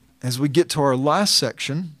 as we get to our last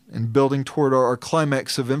section, and building toward our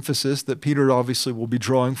climax of emphasis that Peter obviously will be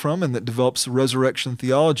drawing from and that develops resurrection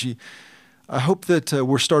theology, I hope that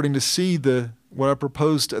we're starting to see what I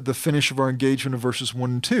proposed at the finish of our engagement of verses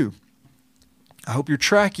 1 and 2. I hope you're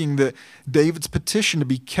tracking that David's petition to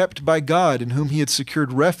be kept by God, in whom he had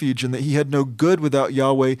secured refuge, and that he had no good without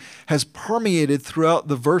Yahweh, has permeated throughout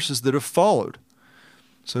the verses that have followed.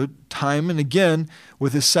 So time and again,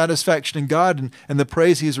 with his satisfaction in God and the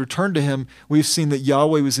praise he has returned to him, we've seen that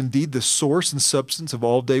Yahweh was indeed the source and substance of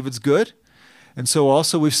all David's good. And so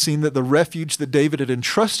also we've seen that the refuge that David had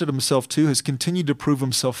entrusted himself to has continued to prove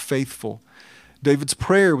himself faithful. David's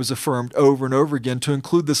prayer was affirmed over and over again to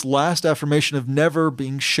include this last affirmation of never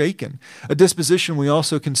being shaken, a disposition we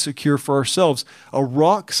also can secure for ourselves, a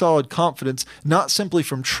rock-solid confidence, not simply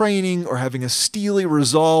from training or having a steely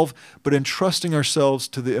resolve, but entrusting ourselves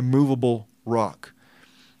to the immovable rock.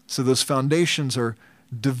 So those foundations are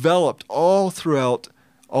developed all throughout,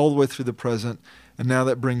 all the way through the present, and now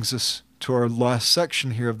that brings us to our last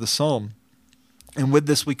section here of the psalm. And with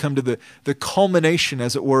this, we come to the culmination,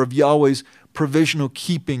 as it were, of Yahweh's provisional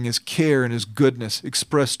keeping, his care, and his goodness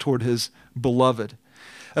expressed toward his beloved.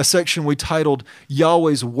 A section we titled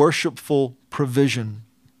Yahweh's Worshipful Provision,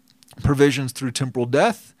 provisions through temporal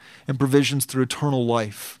death and provisions through eternal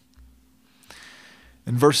life.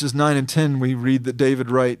 In verses 9 and 10, we read that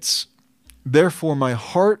David writes, "Therefore my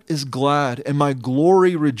heart is glad, and my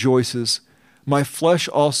glory rejoices. My flesh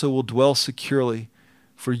also will dwell securely.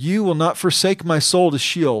 For you will not forsake my soul to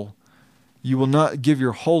Sheol. You will not give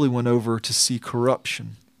your Holy One over to see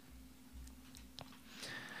corruption."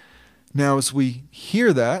 Now, as we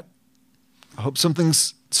hear that, I hope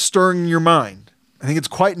something's stirring in your mind. I think it's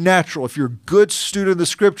quite natural if you're a good student of the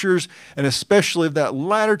Scriptures, and especially of that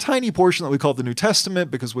latter tiny portion that we call the New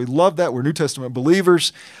Testament, because we love that. We're New Testament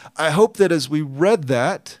believers. I hope that as we read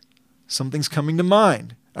that, something's coming to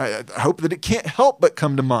mind. I hope that it can't help but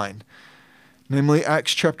come to mind. Namely,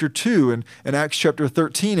 Acts chapter 2 and Acts chapter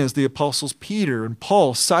 13, as the apostles Peter and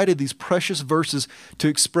Paul cited these precious verses to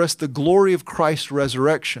express the glory of Christ's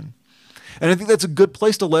resurrection. And I think that's a good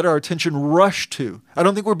place to let our attention rush to. I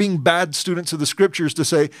don't think we're being bad students of the Scriptures to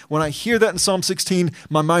say, when I hear that in Psalm 16,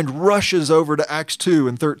 my mind rushes over to Acts 2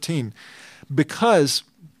 and 13. Because,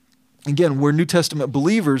 again, we're New Testament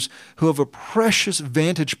believers who have a precious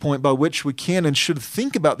vantage point by which we can and should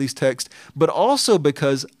think about these texts, but also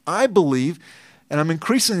because I believe, and I'm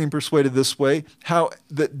increasingly persuaded this way,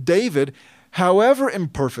 that David, however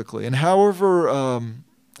imperfectly, and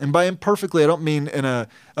and by imperfectly I don't mean in a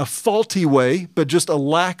faulty way, but just a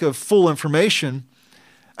lack of full information,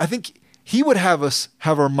 I think he would have us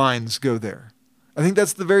have our minds go there. I think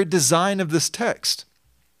that's the very design of this text.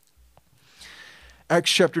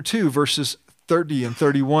 Acts chapter 2, verses 30 and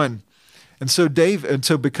 31. And so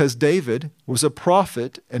because David was a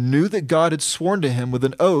prophet and knew that God had sworn to him with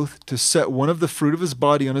an oath to set one of the fruit of his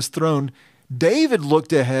body on his throne, David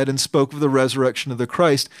looked ahead and spoke of the resurrection of the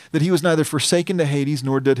Christ, that he was neither forsaken to Hades,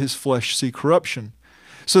 nor did his flesh see corruption.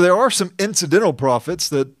 So there are some incidental prophets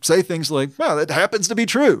that say things like, well, that happens to be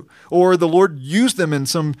true, or the Lord used them in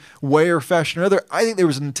some way or fashion or other. I think there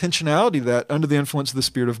was an intentionality to that under the influence of the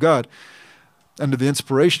Spirit of God. under the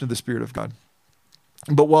inspiration of the Spirit of God.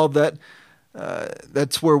 But while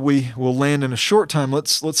that's where we will land in a short time,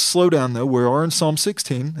 let's slow down though. We are in Psalm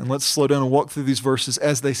 16, and let's slow down and walk through these verses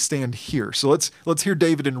as they stand here. So let's hear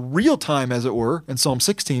David in real time, as it were, in Psalm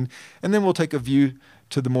 16, and then we'll take a view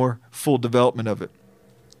to the more full development of it.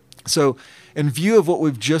 So in view of what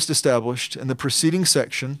we've just established in the preceding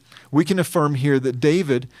section, we can affirm here that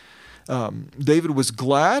David was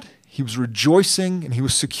glad, he was rejoicing, and he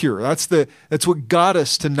was secure. That's what got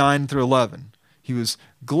us to 9 through 11. He was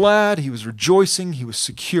glad, he was rejoicing, he was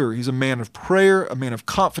secure. He's a man of prayer, a man of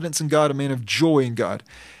confidence in God, a man of joy in God.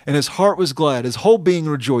 And his heart was glad, his whole being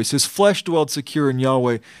rejoiced. His flesh dwelled secure in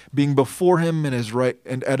Yahweh, being before him and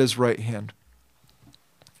at his right hand.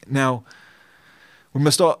 Now, we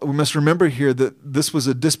must remember here that this was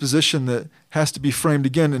a disposition that has to be framed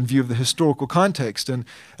again in view of the historical context. And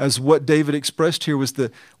as what David expressed here was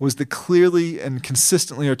the clearly and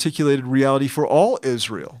consistently articulated reality for all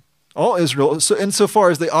Israel. All Israel, so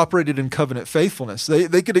insofar as they operated in covenant faithfulness,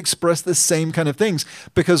 they could express the same kind of things,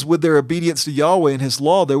 because with their obedience to Yahweh and his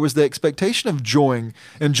law, there was the expectation of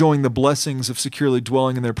enjoying the blessings of securely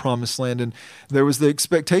dwelling in their promised land, and there was the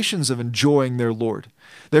expectations of enjoying their Lord.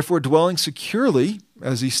 Therefore, dwelling securely,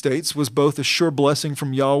 as he states, was both a sure blessing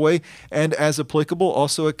from Yahweh and, as applicable,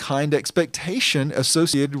 also a kind expectation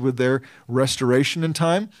associated with their restoration in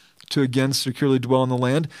time, to again securely dwell in the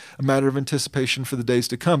land, a matter of anticipation for the days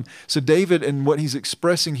to come. So David, and what he's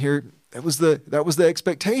expressing here, that was the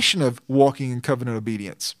expectation of walking in covenant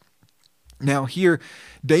obedience. Now here,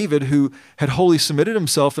 David, who had wholly submitted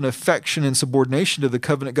himself in affection and subordination to the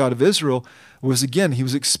covenant God of Israel, he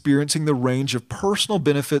was experiencing the range of personal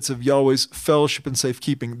benefits of Yahweh's fellowship and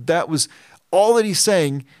safekeeping. That was all that he's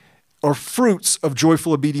saying are fruits of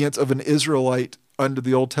joyful obedience of an Israelite under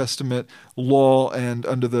the Old Testament law and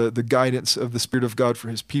under the guidance of the Spirit of God for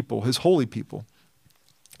his people, his holy people.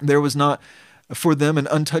 There was not for them an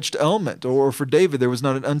untouched element, or for David, there was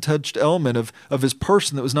not an untouched element of his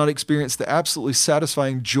person that was not experienced the absolutely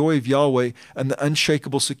satisfying joy of Yahweh and the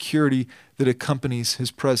unshakable security that accompanies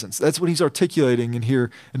his presence. That's what he's articulating in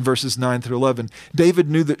here in verses 9 through 11. David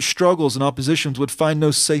knew that struggles and oppositions would find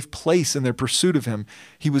no safe place in their pursuit of him.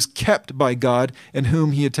 He was kept by God, in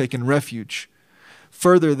whom he had taken refuge.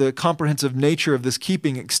 Further, the comprehensive nature of this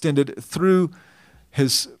keeping extended through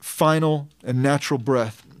his final and natural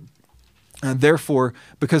breath. And therefore,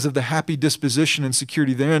 because of the happy disposition and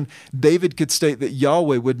security therein, David could state that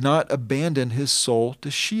Yahweh would not abandon his soul to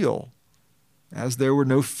Sheol, as there were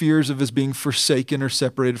no fears of his being forsaken or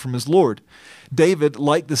separated from his Lord. David,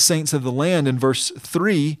 like the saints of the land in verse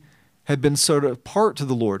 3, had been set apart to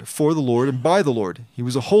the Lord, for the Lord, and by the Lord. He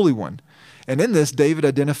was a holy one. And in this, David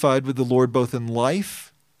identified with the Lord both in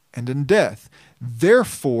life and in death.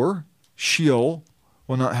 Therefore, Sheol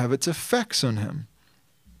will not have its effects on him.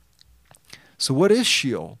 So what is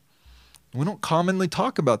Sheol? We don't commonly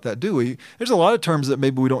talk about that, do we? There's a lot of terms that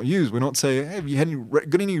maybe we don't use. We don't say, hey, have you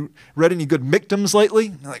read any good mikdams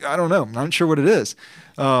lately? Like, I don't know. I'm not sure what it is.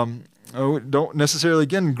 Don't necessarily,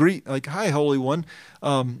 again, greet, like, hi, Holy One.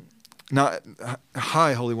 Not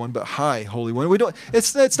hi, Holy One, but hi, Holy One. We don't.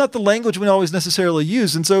 It's not the language we always necessarily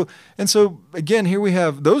use, and so again, here we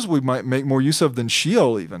have those we might make more use of than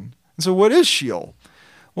Sheol even. And so, what is Sheol?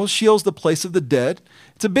 Well, Sheol's the place of the dead.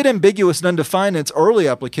 It's a bit ambiguous and undefined in its early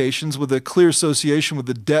applications, with a clear association with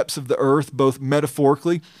the depths of the earth, both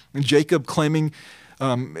metaphorically, and Jacob claiming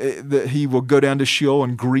that he will go down to Sheol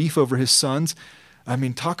in grief over his sons. I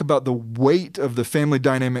mean, talk about the weight of the family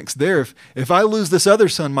dynamics there. If I lose this other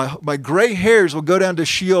son, my gray hairs will go down to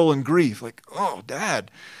Sheol in grief. Like, oh,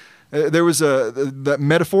 Dad. There was that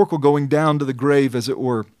metaphorical going down to the grave, as it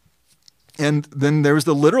were. And then there was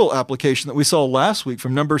the literal application that we saw last week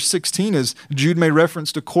from Numbers 16, as Jude made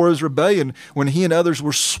reference to Korah's rebellion when he and others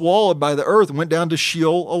were swallowed by the earth and went down to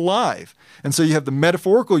Sheol alive. And so you have the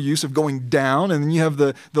metaphorical use of going down, and then you have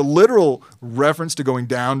the literal reference to going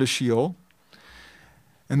down to Sheol.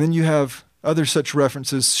 And then you have other such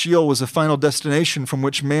references. Sheol was a final destination from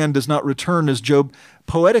which man does not return, as Job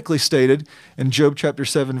poetically stated in Job chapter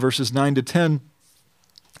 7, verses 9 to 10.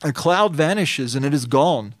 A cloud vanishes and it is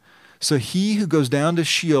gone. So he who goes down to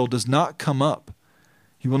Sheol does not come up.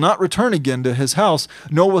 He will not return again to his house,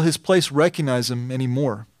 nor will his place recognize him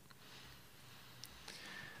anymore.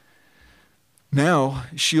 Now,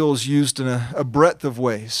 Sheol is used in a breadth of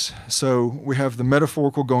ways. So we have the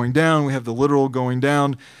metaphorical going down, we have the literal going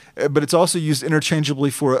down, but it's also used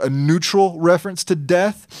interchangeably for a neutral reference to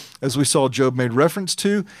death, as we saw Job made reference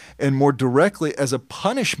to, and more directly as a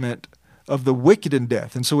punishment of the wicked in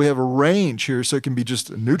death. And so we have a range here, so it can be just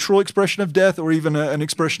a neutral expression of death or even an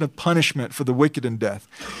expression of punishment for the wicked in death.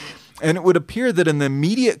 And it would appear that in the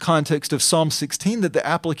immediate context of Psalm 16, that the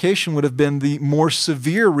application would have been the more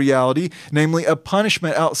severe reality, namely a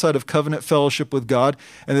punishment outside of covenant fellowship with God,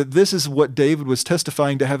 and that this is what David was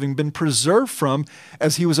testifying to having been preserved from,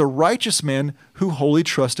 as he was a righteous man who wholly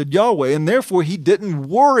trusted Yahweh, and therefore he didn't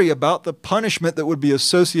worry about the punishment that would be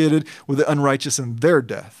associated with the unrighteous and their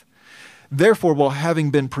death. Therefore, while having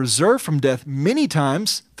been preserved from death many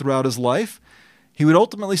times throughout his life, he would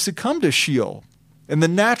ultimately succumb to Sheol in the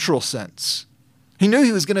natural sense. He knew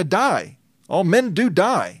he was going to die. All men do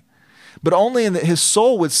die. But only in that his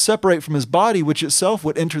soul would separate from his body, which itself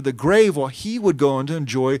would enter the grave, while he would go on to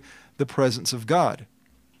enjoy the presence of God.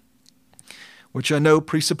 Which I know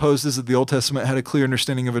presupposes that the Old Testament had a clear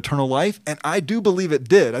understanding of eternal life, and I do believe it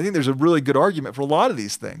did. I think there's a really good argument for a lot of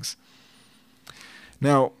these things.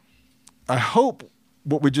 Now, I hope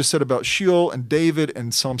what we just said about Sheol and David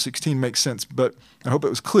and Psalm 16 makes sense, but I hope it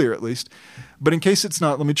was clear at least. But in case it's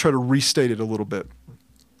not, let me try to restate it a little bit.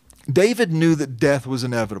 David knew that death was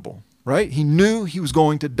inevitable, right? He knew he was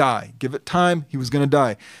going to die. Give it time, he was going to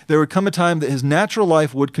die. There would come a time that his natural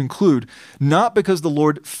life would conclude, not because the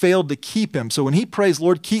Lord failed to keep him. So when he prays,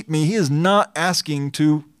 Lord, keep me, he is not asking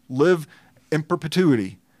to live in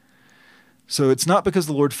perpetuity. So it's not because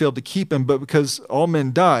the Lord failed to keep him, but because all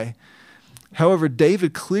men die. However,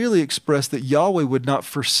 David clearly expressed that Yahweh would not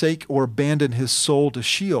forsake or abandon his soul to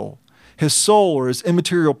Sheol. His soul, or his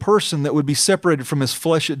immaterial person that would be separated from his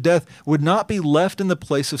flesh at death, would not be left in the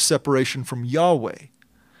place of separation from Yahweh.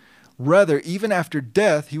 Rather, even after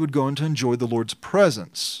death, he would go on to enjoy the Lord's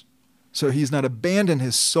presence. So he's not abandoned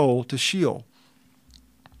his soul to Sheol.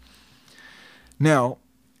 Now,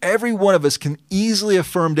 every one of us can easily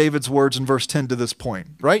affirm David's words in verse 10 to this point,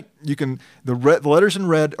 right? You can. The letters in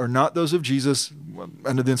red are not those of Jesus.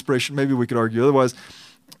 Under the inspiration, maybe we could argue otherwise.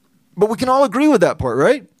 But we can all agree with that part,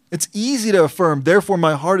 right? It's easy to affirm, therefore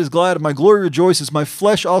my heart is glad and my glory rejoices. My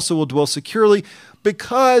flesh also will dwell securely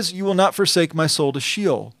because you will not forsake my soul to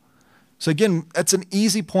Sheol. So again, that's an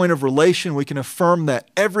easy point of relation. We can affirm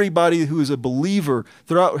that. Everybody who is a believer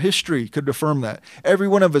throughout history could affirm that. Every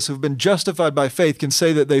one of us who have been justified by faith can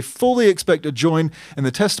say that they fully expect to join in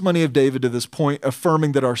the testimony of David to this point,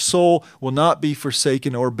 affirming that our soul will not be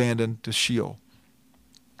forsaken or abandoned to Sheol.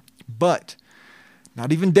 But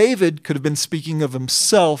not even David could have been speaking of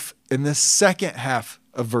himself in the second half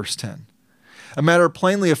of verse 10. A matter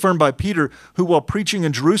plainly affirmed by Peter, who while preaching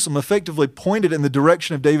in Jerusalem effectively pointed in the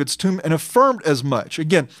direction of David's tomb and affirmed as much.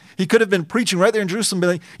 Again, he could have been preaching right there in Jerusalem,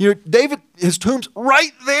 being like, David, his tomb's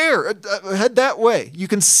right there, head that way. You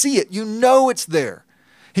can see it. You know it's there.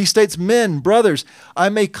 He states, men, brothers, I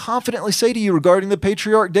may confidently say to you regarding the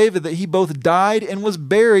patriarch David that he both died and was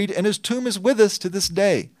buried, and his tomb is with us to this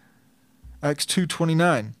day. Acts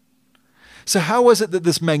 2:29. So how was it that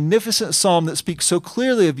this magnificent psalm that speaks so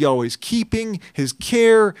clearly of Yahweh's keeping, his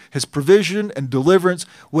care, his provision, and deliverance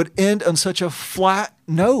would end on such a flat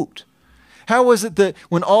note? How was it that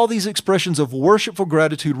when all these expressions of worshipful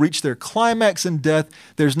gratitude reach their climax in death,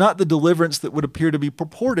 there's not the deliverance that would appear to be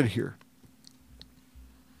purported here?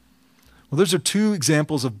 Well, those are two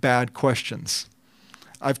examples of bad questions.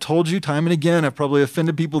 I've told you time and again, I've probably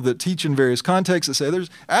offended people that teach in various contexts that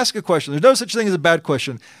say, ask a question. There's no such thing as a bad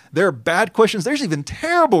question. There are bad questions. There's even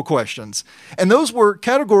terrible questions. And those were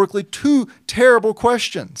categorically two terrible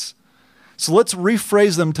questions. So let's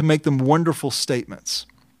rephrase them to make them wonderful statements.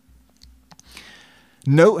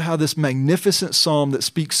 Note how this magnificent psalm that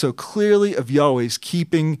speaks so clearly of Yahweh's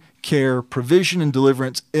keeping, care, provision, and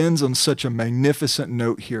deliverance ends on such a magnificent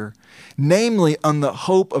note here, namely on the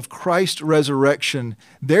hope of Christ's resurrection,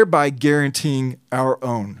 thereby guaranteeing our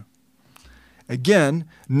own. Again,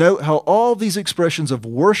 note how all these expressions of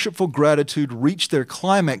worshipful gratitude reach their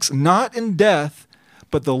climax not in death,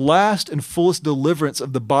 but the last and fullest deliverance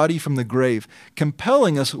of the body from the grave,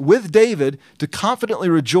 compelling us with David to confidently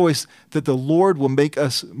rejoice that the Lord will make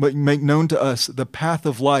known to us the path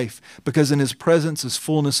of life, because in his presence is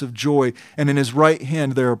fullness of joy, and in his right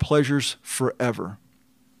hand there are pleasures forever.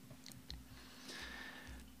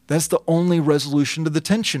 That's the only resolution to the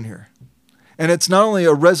tension here. And it's not only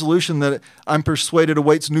a resolution that I'm persuaded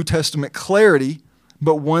awaits New Testament clarity,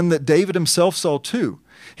 but one that David himself saw too.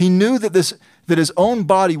 He knew that his own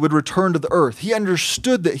body would return to the earth. He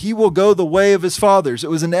understood that he will go the way of his fathers. It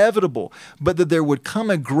was inevitable, but that there would come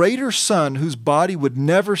a greater son whose body would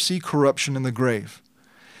never see corruption in the grave.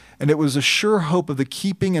 And it was a sure hope of the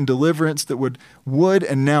keeping and deliverance that would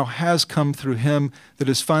and now has come through him that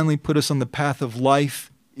has finally put us on the path of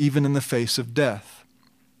life, even in the face of death.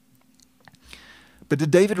 But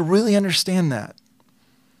did David really understand that?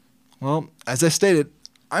 Well, as I stated,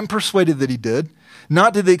 I'm persuaded that he did.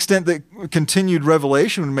 Not to the extent that continued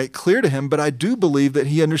revelation would make clear to him, but I do believe that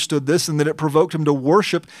he understood this and that it provoked him to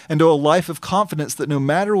worship and to a life of confidence that no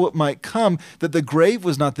matter what might come, that the grave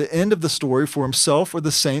was not the end of the story for himself or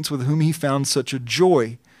the saints with whom he found such a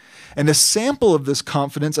joy. And a sample of this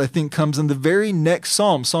confidence, I think, comes in the very next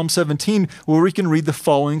psalm, Psalm 17, where we can read the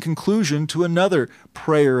following conclusion to another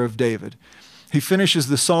prayer of David. He finishes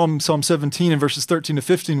the Psalm 17 in verses 13 to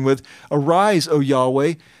 15 with, "Arise, O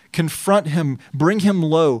Yahweh, confront him, bring him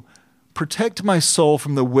low. Protect my soul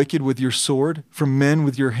from the wicked with your sword, from men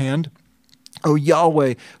with your hand. O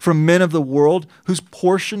Yahweh, from men of the world, whose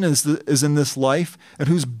portion is in this life, and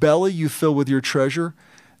whose belly you fill with your treasure.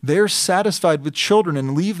 They are satisfied with children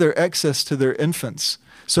and leave their excess to their infants."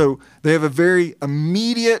 So they have a very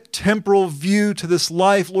immediate temporal view to this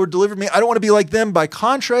life. Lord, deliver me. I don't want to be like them. By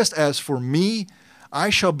contrast, as for me, I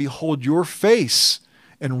shall behold your face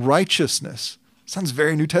in righteousness. Sounds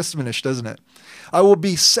very New Testament-ish, doesn't it? I will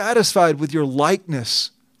be satisfied with your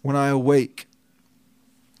likeness when I awake.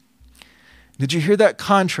 Did you hear that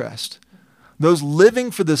contrast? Those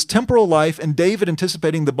living for this temporal life and David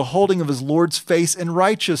anticipating the beholding of his Lord's face in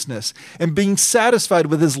righteousness and being satisfied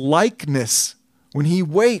with his likeness when he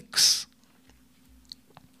wakes.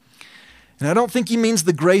 And I don't think he means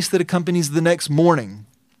the grace that accompanies the next morning.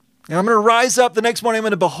 And I'm going to rise up the next morning, I'm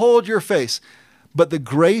going to behold your face. But the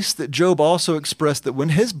grace that Job also expressed, that when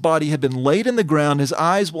his body had been laid in the ground, his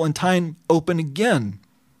eyes will in time open again.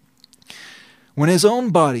 When his own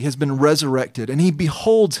body has been resurrected and he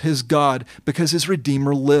beholds his God because his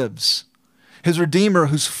Redeemer lives. His Redeemer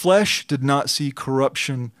whose flesh did not see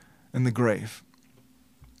corruption in the grave.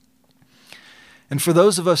 And for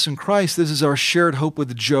those of us in Christ, this is our shared hope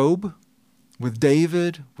with Job, with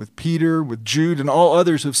David, with Peter, with Jude, and all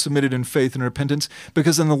others who have submitted in faith and repentance,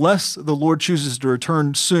 because unless the Lord chooses to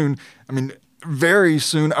return soon, very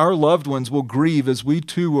soon, our loved ones will grieve as we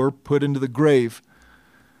too are put into the grave.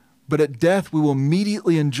 But at death, we will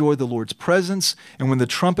immediately enjoy the Lord's presence, and when the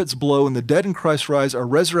trumpets blow and the dead in Christ rise, our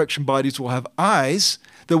resurrection bodies will have eyes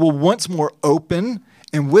that will once more open,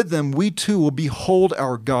 and with them we too will behold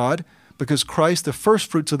our God, because Christ, the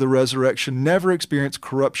first fruits of the resurrection, never experienced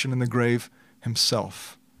corruption in the grave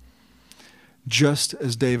himself, just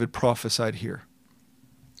as David prophesied here.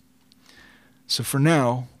 So for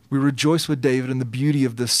now, we rejoice with David in the beauty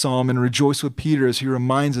of this psalm and rejoice with Peter as he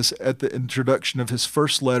reminds us at the introduction of his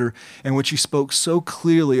first letter, in which he spoke so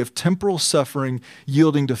clearly of temporal suffering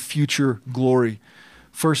yielding to future glory.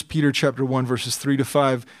 1 Peter chapter 1, verses 3 to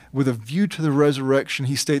 5, with a view to the resurrection,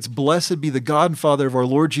 he states, "Blessed be the God and Father of our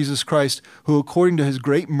Lord Jesus Christ, who according to his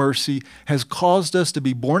great mercy has caused us to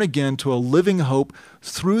be born again to a living hope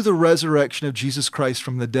through the resurrection of Jesus Christ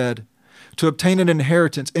from the dead, to obtain an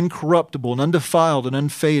inheritance incorruptible and undefiled and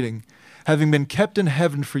unfading, having been kept in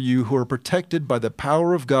heaven for you who are protected by the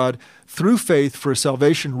power of God through faith for a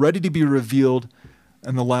salvation ready to be revealed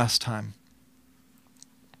in the last time."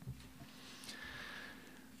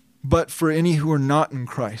 But for any who are not in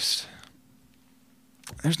Christ,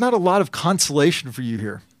 there's not a lot of consolation for you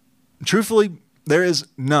here. Truthfully, there is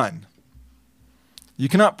none. You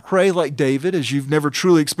cannot pray like David, as you've never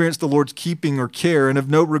truly experienced the Lord's keeping or care and have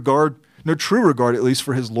no true regard at least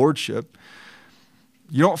for his lordship.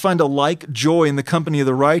 You don't find a like joy in the company of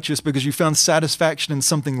the righteous because you found satisfaction in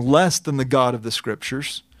something less than the God of the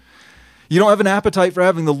Scriptures. You don't have an appetite for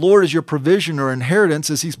having the Lord as your provision or inheritance,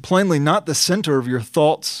 as he's plainly not the center of your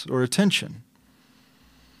thoughts or attention.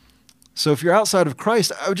 So if you're outside of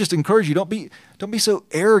Christ, I would just encourage you, don't be so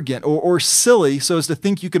arrogant or silly so as to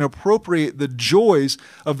think you can appropriate the joys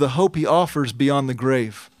of the hope he offers beyond the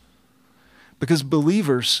grave. Because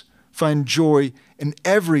believers find joy in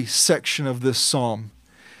every section of this psalm.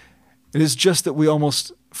 It is just that we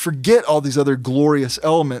almost forget all these other glorious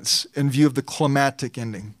elements in view of the climactic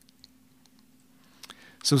ending.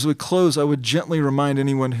 So as we close, I would gently remind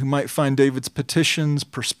anyone who might find David's petitions,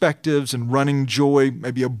 perspectives, and running joy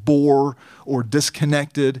maybe a bore or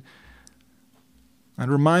disconnected. I'd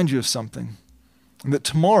remind you of something, that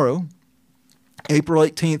tomorrow, April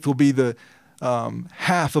 18th, will be the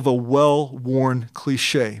half of a well-worn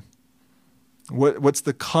cliche. What's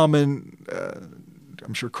the common,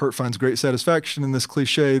 I'm sure Kurt finds great satisfaction in this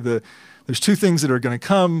cliche, there's two things that are going to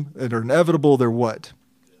come that are inevitable. They're what?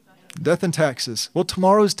 Death and taxes. Well,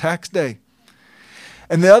 tomorrow's tax day.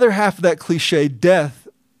 And the other half of that cliche, death,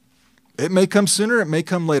 it may come sooner, it may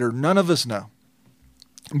come later. None of us know.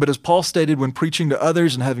 But as Paul stated when preaching to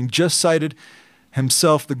others and having just cited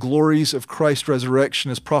himself the glories of Christ's resurrection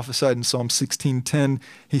as prophesied in Psalm 16:10,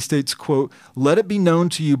 he states, quote, "Let it be known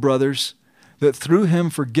to you, brothers, that through him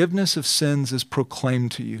forgiveness of sins is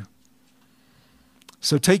proclaimed to you."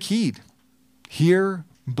 So take heed. Hear,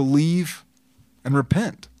 believe, and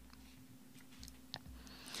repent.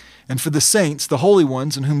 And for the saints, the holy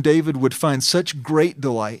ones, in whom David would find such great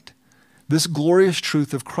delight, this glorious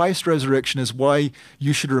truth of Christ's resurrection is why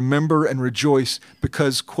you should remember and rejoice,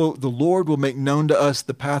 because, quote, the Lord will make known to us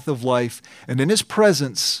the path of life, and in his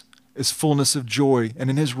presence is fullness of joy, and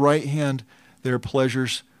in his right hand there are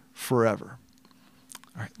pleasures forever.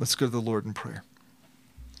 All right, let's go to the Lord in prayer.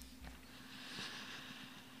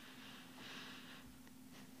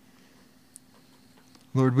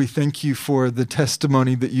 Lord, we thank you for the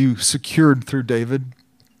testimony that you secured through David.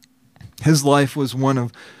 His life was one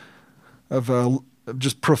of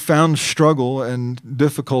just profound struggle and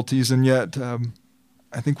difficulties, and yet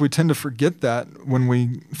I think we tend to forget that when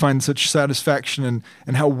we find such satisfaction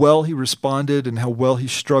in how well he responded and how well he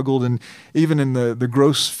struggled, and even in the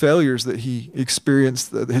gross failures that he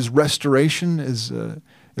experienced. His restoration is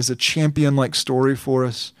a champion-like story for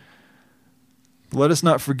us. Let us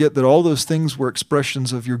not forget that all those things were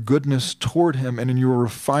expressions of your goodness toward him, and in your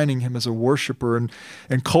refining him as a worshiper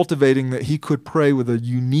and cultivating that he could pray with a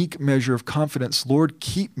unique measure of confidence, Lord,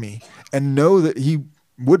 keep me, and know that he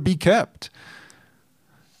would be kept.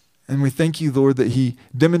 And we thank you, Lord, that he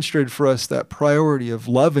demonstrated for us that priority of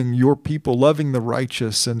loving your people, loving the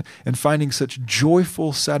righteous, and finding such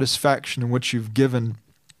joyful satisfaction in what you've given.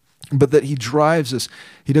 But that he drives us.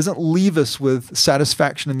 He doesn't leave us with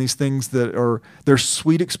satisfaction in these things that they're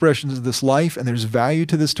sweet expressions of this life, and there's value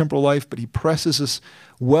to this temporal life, but he presses us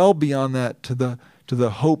well beyond that to the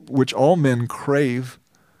hope which all men crave,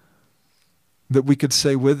 that we could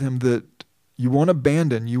say with him that you won't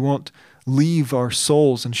abandon, you won't leave our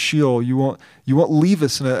souls in Sheol, you won't leave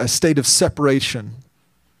us in a state of separation.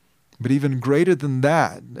 But even greater than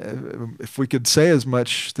that, if we could say as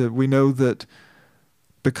much, that we know that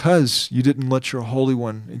because you didn't let your Holy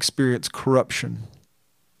One experience corruption,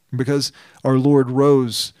 because our Lord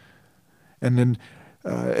rose, and then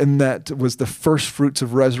and that was the first fruits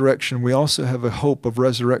of resurrection, we also have a hope of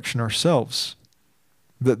resurrection ourselves.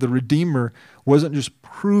 That the Redeemer wasn't just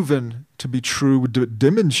proven to be true, but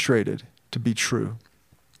demonstrated to be true.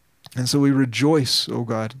 And so we rejoice, oh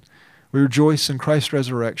God. We rejoice in Christ's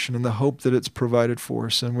resurrection and the hope that it's provided for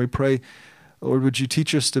us. And we pray, Lord, would you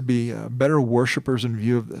teach us to be better worshipers in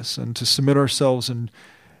view of this, and to submit ourselves in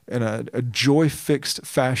a joy-fixed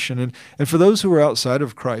fashion. And for those who are outside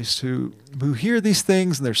of Christ, who hear these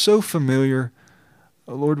things and they're so familiar,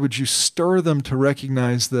 Lord, would you stir them to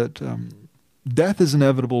recognize that death is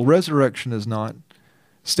inevitable, resurrection is not.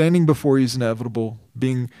 Standing before you is inevitable,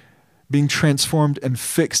 being transformed and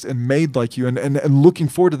fixed and made like you, and looking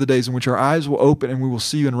forward to the days in which our eyes will open and we will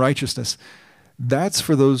see you in righteousness. That's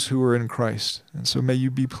for those who are in Christ. And so may you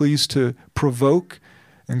be pleased to provoke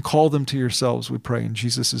and call them to yourselves, we pray in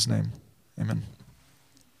Jesus' name. Amen.